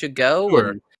how it should go. Sure.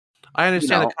 And I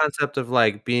understand the concept of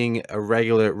like being a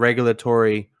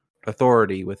regulatory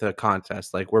authority with a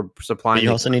contest. Like we're supplying. But you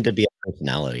also need to be a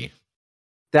personality.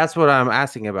 That's what I'm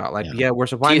asking about. Like, yeah we're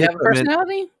supplying. Do you have a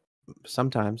personality?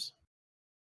 Sometimes.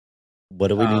 What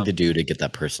do we need to do to get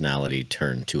that personality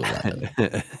turned to 11?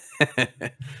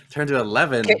 Turn to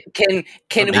 11. Can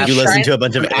did you listen to a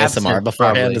bunch of ASMR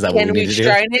beforehand? Is that what we need to do? Can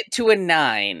we shrine it to a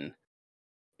 9?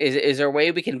 Is there a way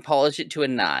we can polish it to a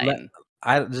 9?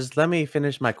 Let me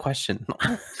finish my question.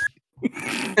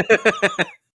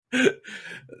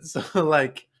 So,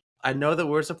 like, I know that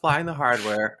we're supplying the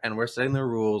hardware and we're setting the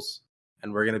rules,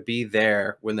 and we're gonna be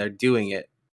there when they're doing it.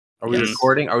 Are we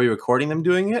recording? Are we recording them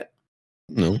doing it?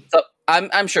 No. So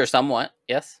I'm sure somewhat.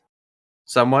 Yes.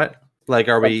 Somewhat. Like,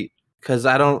 are we? Because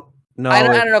I don't know. I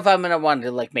don't know if I'm gonna want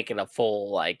to like make it a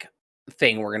full like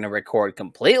thing. We're gonna record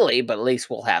completely, but at least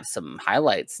we'll have some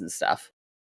highlights and stuff.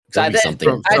 So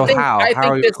how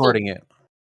are we recording it?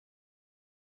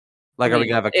 Like, are we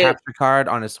gonna have a capture card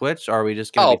on a Switch, or are we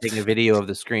just gonna be taking a video of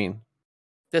the screen?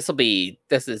 This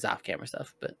is off camera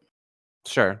stuff, but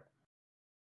sure.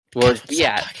 Well,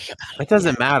 yeah, it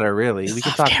doesn't matter really. We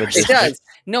can talk about it. Does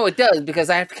no, it does because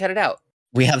I have to cut it out.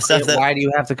 We have stuff that. Why do you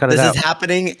have to cut it out? This is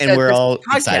happening, and we're all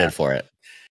excited for it.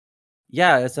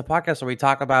 Yeah, it's a podcast where we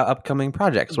talk about upcoming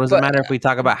projects. What does it matter if we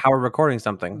talk about how we're recording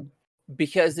something?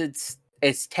 Because it's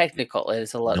technical.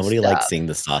 It's a lot. Nobody likes seeing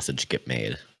the sausage get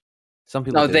made. Some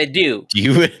people. No, they do. Do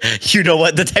you? You know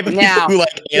what? The type of people who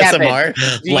like ASMR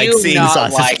like seeing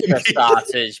sausage. Like the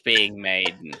sausage being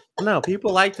made. No,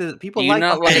 people like to. People like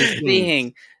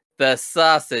seeing the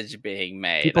sausage being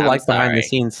made. People like behind the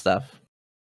scenes stuff.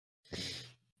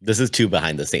 This is too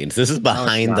behind the scenes. This is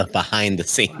behind the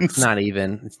scenes. It's not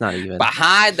even. It's not even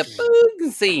behind the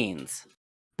fucking scenes.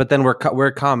 But then we're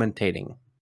commentating.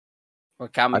 We're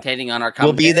commentating on our.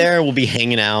 We'll be there. We'll be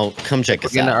hanging out. Come check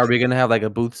us out. Are we gonna have like a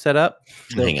booth set up?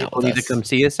 Hang out with us. Need to come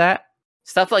see us at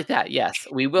stuff like that. Yes,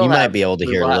 we will. You might be able to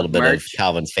hear a little bit of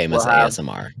Calvin's famous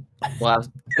ASMR. We'll have,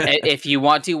 if you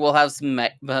want to, we'll have some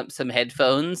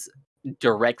headphones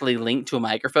directly linked to a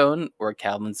microphone, where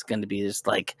Calvin's going to be just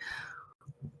like.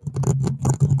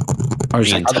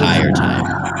 The entire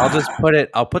time.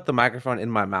 I'll put the microphone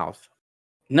in my mouth.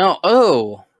 No.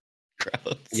 Oh.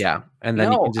 Gross. Yeah. And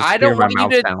then you can just hear my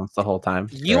mouth sounds the whole time.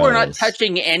 You are not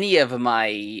touching any of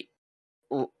my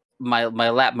lab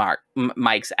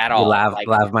mics at all. Lav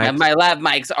mics? My lab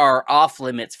mics are off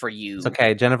limits for you. It's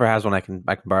okay. Jennifer has one I can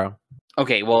borrow.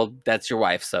 Okay, well, that's your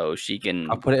wife, so she can.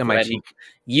 I'll put it in my cheek.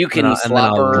 You can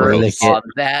slobber on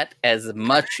that as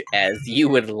much as you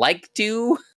would like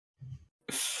to,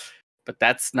 but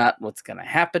that's not what's going to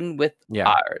happen with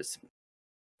ours.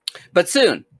 But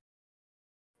soon,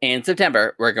 in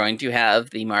September, we're going to have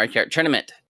the Mario Kart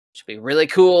Tournament. Should be really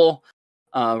cool.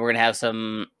 We're going to have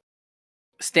some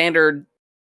standard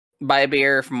buy a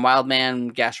beer from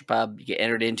Wildman Gastropub. You get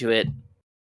entered into it.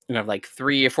 We're going to have like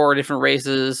 3 or 4 different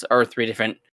races, or 3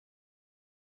 different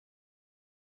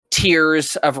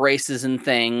tiers of races and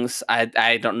things.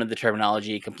 I don't know the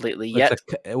terminology completely yet.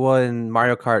 Well, in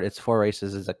Mario Kart, it's 4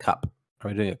 races is a cup. Are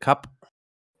we doing a cup?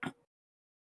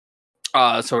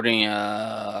 So we're doing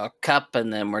a cup,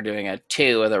 and then we're doing a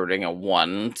 2, and then we're doing a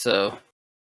 1. So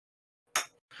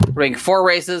we're doing 4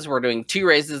 races, we're doing 2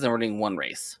 races, and we're doing 1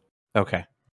 race. Okay.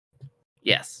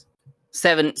 Yes.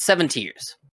 7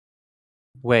 tiers.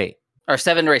 Wait. Or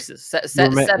 7 races.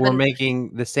 We're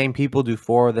making the same people do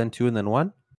 4, then 2, and then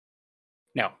 1?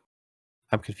 No.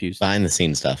 I'm confused. Behind the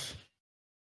scenes stuff.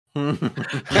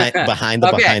 behind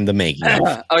the making.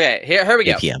 Okay, here we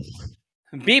go. BPM.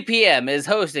 BPM is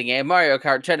hosting a Mario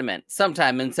Kart tournament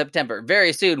sometime in September,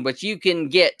 very soon, which you can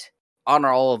get on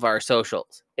all of our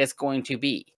socials. It's going to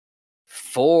be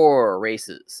 4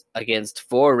 races against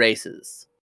 4 races.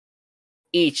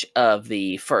 Each of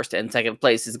the first and second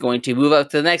place is going to move up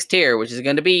to the next tier, which is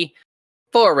going to be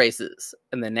 4 races.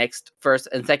 And the next first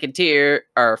and second tier,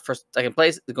 or first and second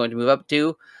place, is going to move up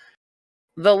to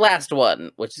the last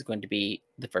one, which is going to be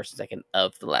the first and second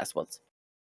of the last ones.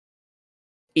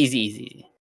 Easy.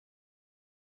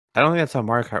 I don't think that's how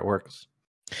Mario Kart works.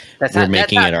 We're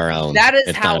making it our own.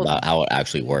 It's not about how it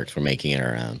actually works. We're making it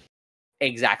our own.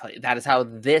 Exactly. That is how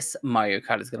this Mario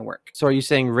Kart is going to work. So are you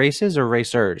saying races or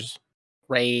racers?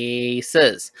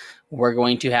 Races. We're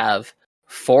going to have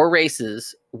 4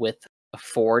 races with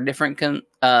 4 different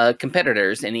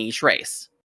competitors in each race.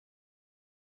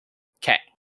 Okay.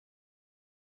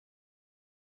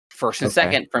 First and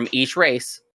second from each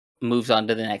race moves on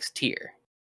to the next tier,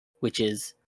 which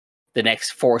is the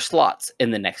next 4 slots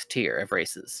in the next tier of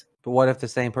races. But what if the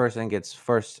same person gets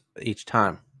first each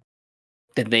time?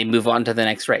 Then they move on to the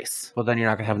next race. Well, then you're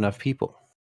not going to have enough people.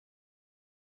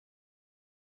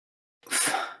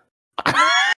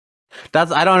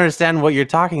 I don't understand what you're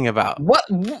talking about. What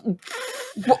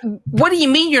do you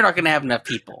mean you're not going to have enough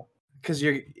people? Because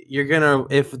you're gonna,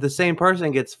 if the same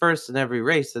person gets first in every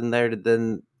race,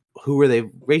 then who are they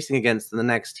racing against in the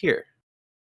next tier?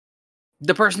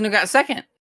 The person who got second.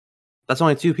 That's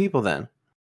only 2 people then.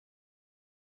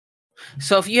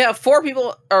 So if you have 4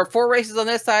 people or 4 races on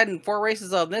this side and 4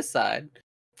 races on this side,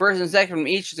 first and second from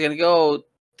each is going to go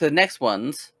to the next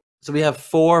ones. So we have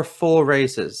 4 full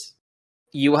races.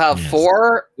 You have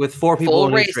 4 with 4 people full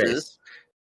in races, each race.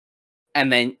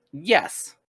 And then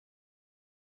yes.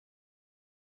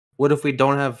 What if we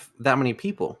don't have that many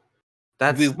people?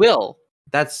 We will.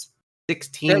 That's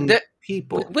 16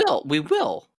 people. We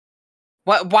will.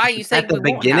 Why are you saying at the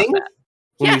beginning?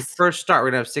 When we first start, we're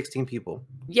gonna have 16 people.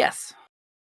 Yes.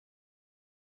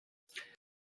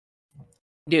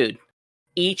 Dude,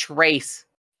 each race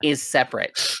is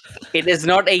separate. It is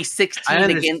not a 16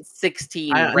 against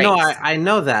 16 race. No, I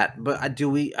know that, but I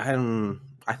feel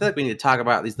like we need to talk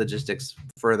about these logistics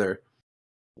further.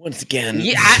 Once again,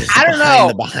 yeah, I don't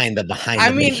know. Behind the I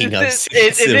mean, making it is.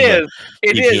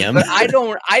 It is. But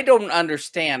I don't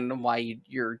understand why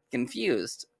you're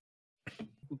confused.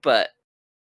 But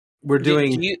we're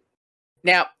doing do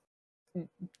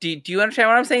you understand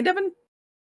what I'm saying, Devin?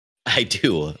 I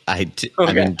do. Okay.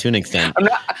 I mean, to an extent.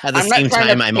 At the same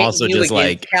time, I'm also just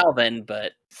like Calvin,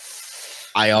 but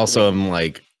I also am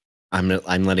like I'm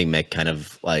letting Mick kind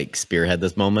of like spearhead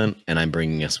this moment, and I'm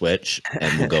bringing a switch,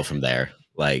 and we'll go from there.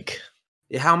 Like,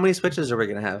 how many switches are we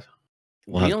gonna have?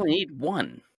 We only need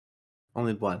 1.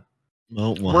 Only 1.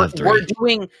 Well, we'll have 3. We're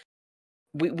doing.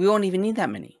 We won't even need that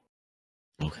many.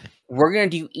 Okay. We're gonna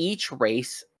do each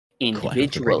race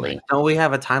individually. Don't we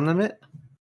have a time limit?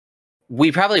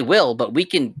 We probably will, but we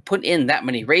can put in that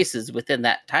many races within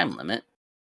that time limit.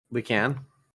 We can.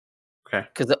 Okay.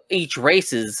 Because each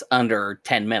race is under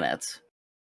 10 minutes.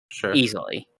 Sure.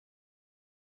 Easily.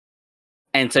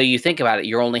 And so you think about it,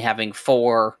 you're only having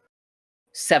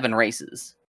 7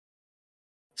 races.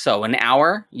 So an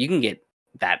hour, you can get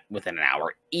that within an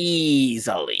hour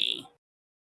easily.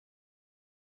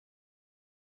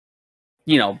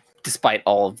 You know, despite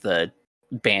all of the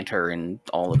banter and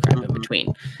all the crap in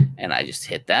between. And I just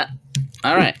hit that.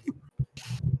 All right.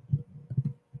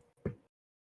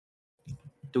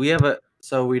 Do we have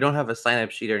so we don't have a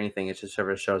sign-up sheet or anything, it's just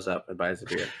whoever shows up and buys a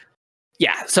beer.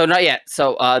 Yeah, so not yet.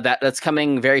 So that's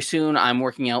coming very soon. I'm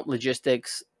working out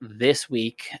logistics this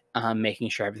week, making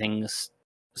sure everything's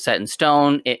set in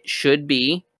stone. It should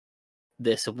be.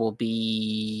 This will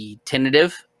be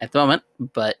tentative at the moment,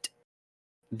 but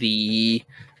the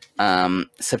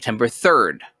September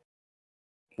 3rd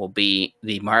will be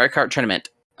the Mario Kart Tournament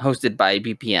hosted by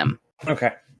BPM.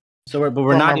 Okay. So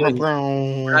we're not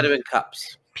doing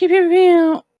cups. Pew, pew,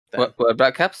 pew. What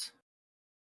about cups?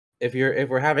 If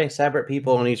we're having separate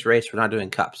people in each race, we're not doing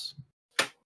cups.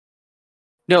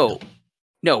 No,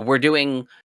 we're doing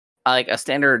like a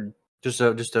standard, just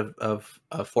a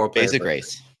 4 basic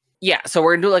race. Yeah, so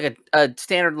we're gonna do like a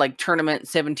standard like tournament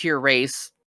 7-tier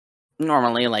race.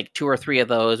 Normally, like 2 or 3 of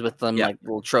those with them like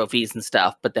little trophies and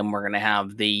stuff. But then we're gonna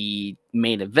have the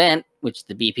main event, which is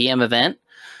the BPM event,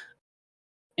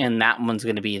 and that one's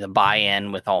gonna be the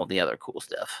buy-in with all the other cool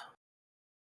stuff,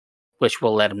 which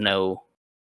we'll let them know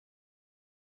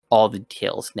all the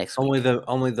details next week.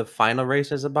 Only the final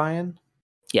race is a buy-in?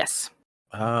 Yes.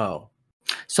 Oh.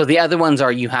 So the other ones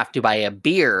are you have to buy a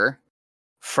beer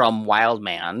from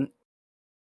Wildman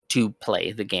to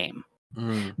play the game.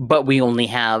 But we only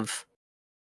have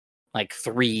like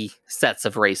 3 sets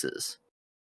of races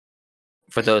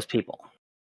for those people.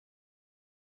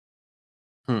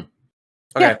 Okay.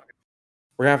 Yeah.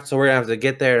 We're gonna have to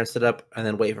get there and sit up and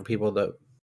then wait for people to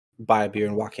buy a beer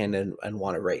and walk in and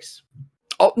want to race.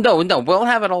 Oh no, we'll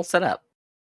have it all set up.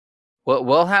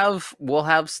 We'll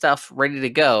have stuff ready to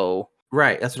go.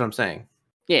 Right, that's what I'm saying.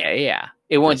 Yeah.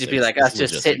 It won't just be like us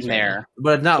just sitting there.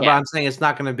 But no, but I'm saying it's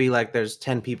not going to be like there's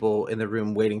 10 people in the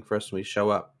room waiting for us when we show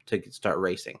up to start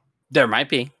racing. There might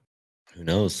be. Who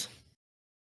knows?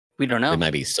 We don't know. They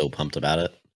might be so pumped about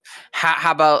it.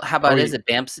 How about is it,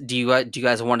 Bimps? Do you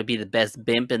guys want to be the best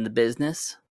bimp in the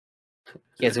business?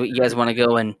 You guys want to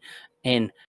go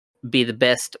and be the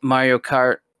best Mario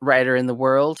Kart rider in the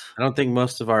world. I don't think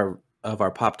most of our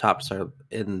pop tops are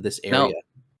in this area. No.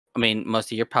 I mean,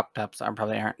 most of your pop tops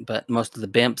probably aren't, but most of the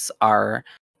bimps are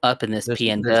up in this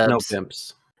PN Dubs. There's no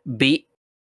bimps.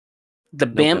 The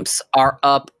bimps are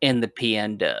up in the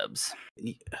PN Dubs.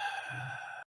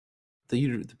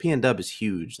 The PN Dub is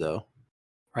huge, though.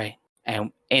 Right,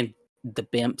 and the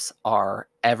bimps are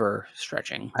ever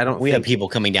stretching. We have people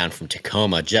coming down from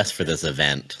Tacoma just for this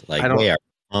event. Like they are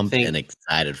pumped and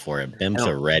excited for it. Bimps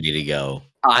are ready to go.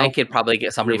 I could probably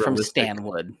get somebody from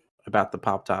Stanwood about the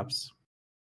pop tops.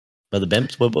 But the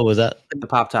bimps, what was that? The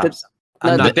pop tops. The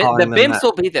bimps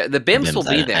will be there. The bimps will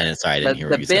be there. I didn't hear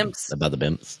what you said about the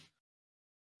bimps.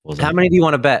 How many do you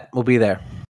want to bet will be there?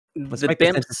 Let's make this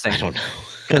interesting. I don't know.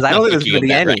 Because I don't think there's going to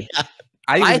be any.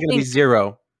 I think it's going to be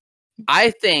 0.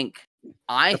 I think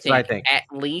at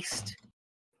least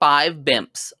 5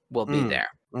 bimps will be there.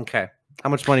 Okay. How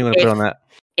much money you want to put on that?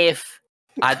 If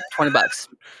 $20.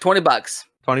 $20.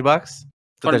 $20?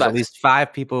 So there's at least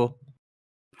 5 people.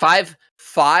 5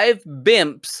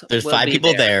 bimps. There's 5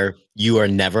 people there. You are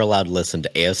never allowed to listen to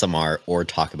ASMR or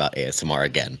talk about ASMR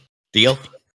again. Deal?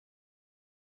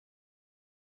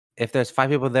 If there's 5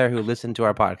 people there who listen to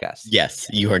our podcast. Yes,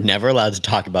 you are never allowed to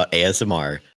talk about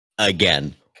ASMR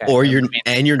again. Okay. Or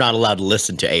you're not allowed to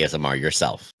listen to ASMR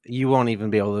yourself. You won't even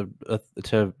be able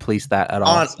to police that at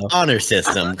all. Honor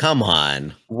system, come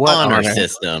on. What honor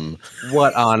system?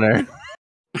 What honor?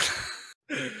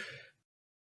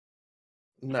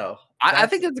 No. I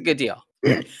think that's a good deal.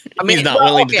 I mean, he's not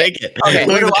willing to take it. Okay.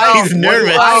 He's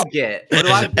nervous. What do I get?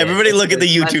 Everybody look at the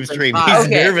YouTube stream. He's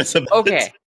nervous about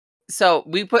it. So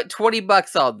we put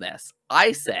 $20 on this.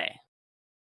 I say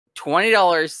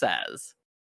 $20 says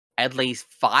at least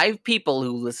 5 people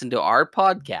who listen to our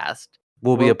podcast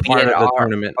will be a part of the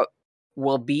tournament.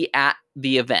 Will be at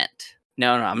the event.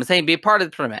 No, I'm saying be a part of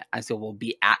the tournament. I said we'll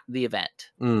be at the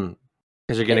event.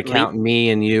 Because you're going to count me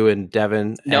and you and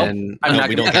Devin. No, and I'm not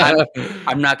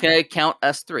going to count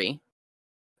us 3.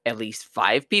 At least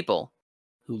 5 people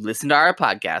who listen to our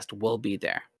podcast will be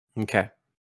there. Okay.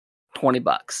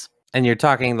 $20. And you're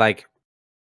talking like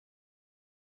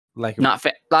not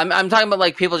I'm talking about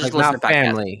like people just listen to podcasts.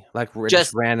 Family, like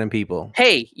just random people.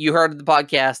 Hey, you heard the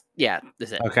podcast? Yeah,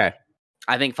 that's it. Okay.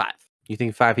 I think 5. You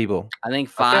think 5 people? I think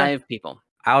 5 people.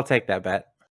 I'll take that bet.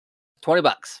 $20.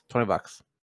 $20.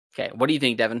 Okay. What do you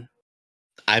think, Devin?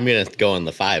 I'm gonna go on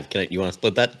the 5. You want to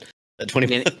split that? At $20.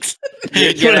 You want to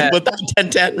split that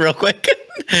 10-10 real quick?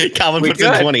 Calvin puts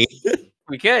in 20.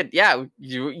 We could. Yeah.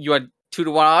 You had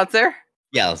 2-1 odds there.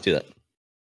 Yeah, let's do that.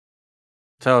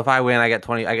 So if I win, I get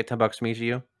 20. I get $10 from each of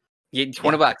you. You get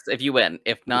 $20 if you win.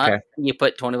 If not, you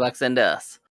put $20 into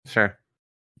us. Sure.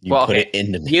 You put it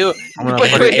into me. I'm gonna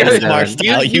put it into smart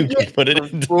style. You put it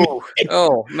into me.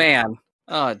 Oh man.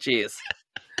 Oh jeez.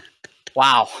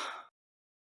 Wow.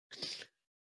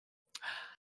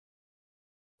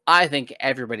 I think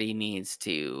everybody needs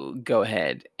to go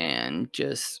ahead and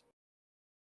just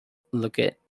look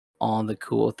at all the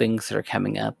cool things that are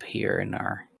coming up here in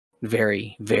our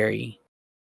very, very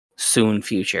soon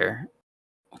future,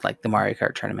 like the Mario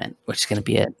Kart Tournament, which is going to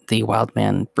be at the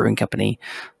Wildman Brewing Company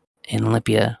in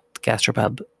Olympia, the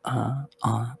Gastropub,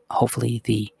 hopefully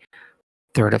the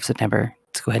 3rd of September.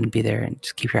 Let's go ahead and be there and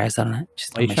just keep your eyes on it.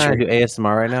 Just are you trying to do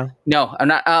ASMR right now? No, I'm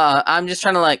not. I'm just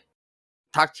trying to like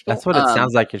talk to people. That's what it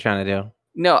sounds like you're trying to do.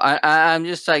 No, I'm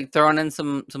just like throwing in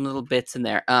some little bits in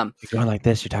there. You're going like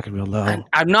this. You're talking real low.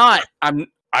 I'm not.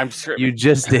 I'm sure you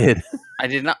just did. I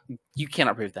did not. You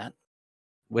cannot prove that.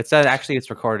 It said actually it's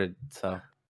recorded, so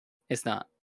it's not.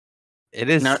 It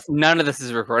is. None of this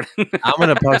is recorded. I'm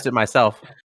gonna post it myself.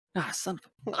 Son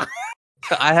of a...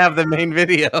 I have the main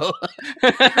video.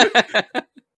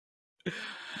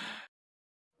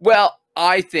 Well,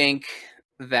 I think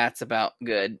that's about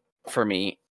good for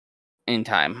me in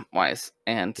time wise,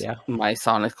 and my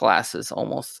Sonic glass is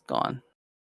almost gone.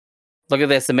 Look at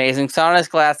this amazing Sonic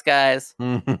glass, guys.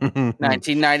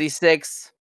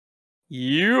 1996.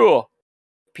 Yeah.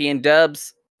 PN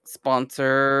Dubs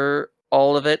sponsor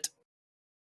all of it.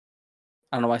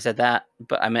 I don't know why I said that,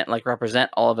 but I meant like represent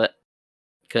all of it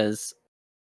because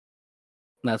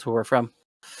that's where we're from.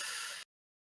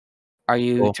 Are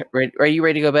you ready? Are you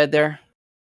ready to go to bed there,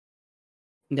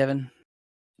 Devin?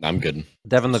 I'm good.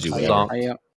 Devin looks zonked. Are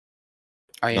you?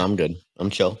 No, I'm good. I'm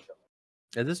chill.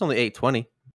 Is this only 8:20?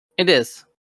 It is.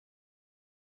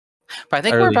 But I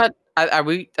think we're about. I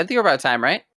think we're about time,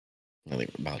 right? I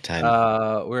think we're about time.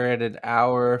 We're at an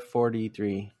hour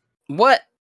 43. What?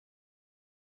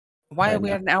 Why are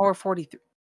we at an hour 43?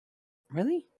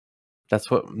 Really?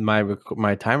 That's what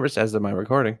my timer says in my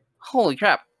recording. Holy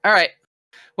crap! All right.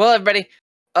 Well, everybody,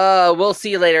 we'll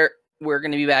see you later. we're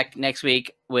going to be back next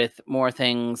week with more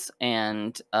things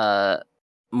and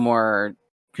more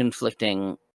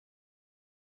conflicting.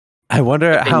 I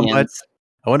wonder opinions.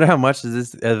 how much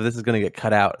this is going to get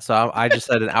cut out. So I just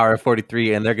said an hour and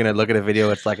 43, and they're going to look at a video.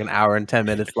 It's like an hour and 10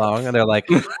 minutes long, and they're like,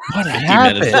 "What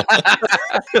happened?"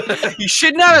 You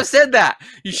should not have said that.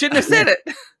 You shouldn't have said it.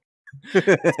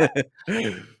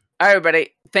 All right, everybody.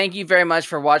 Thank you very much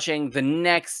for watching the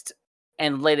next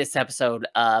and latest episode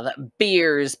of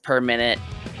Beers Per Minute.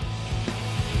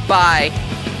 Bye.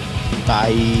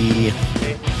 Bye.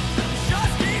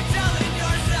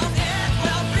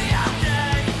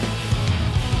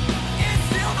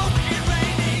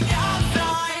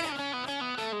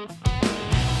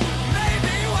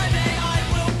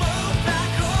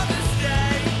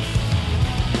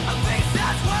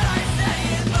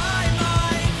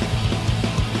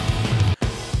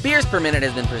 Beers Per Minute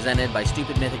has been presented by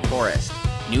Stupid Mythic Forest.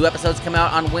 New episodes come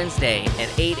out on Wednesday at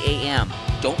 8 a.m.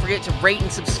 Don't forget to rate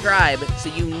and subscribe so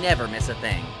you never miss a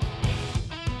thing.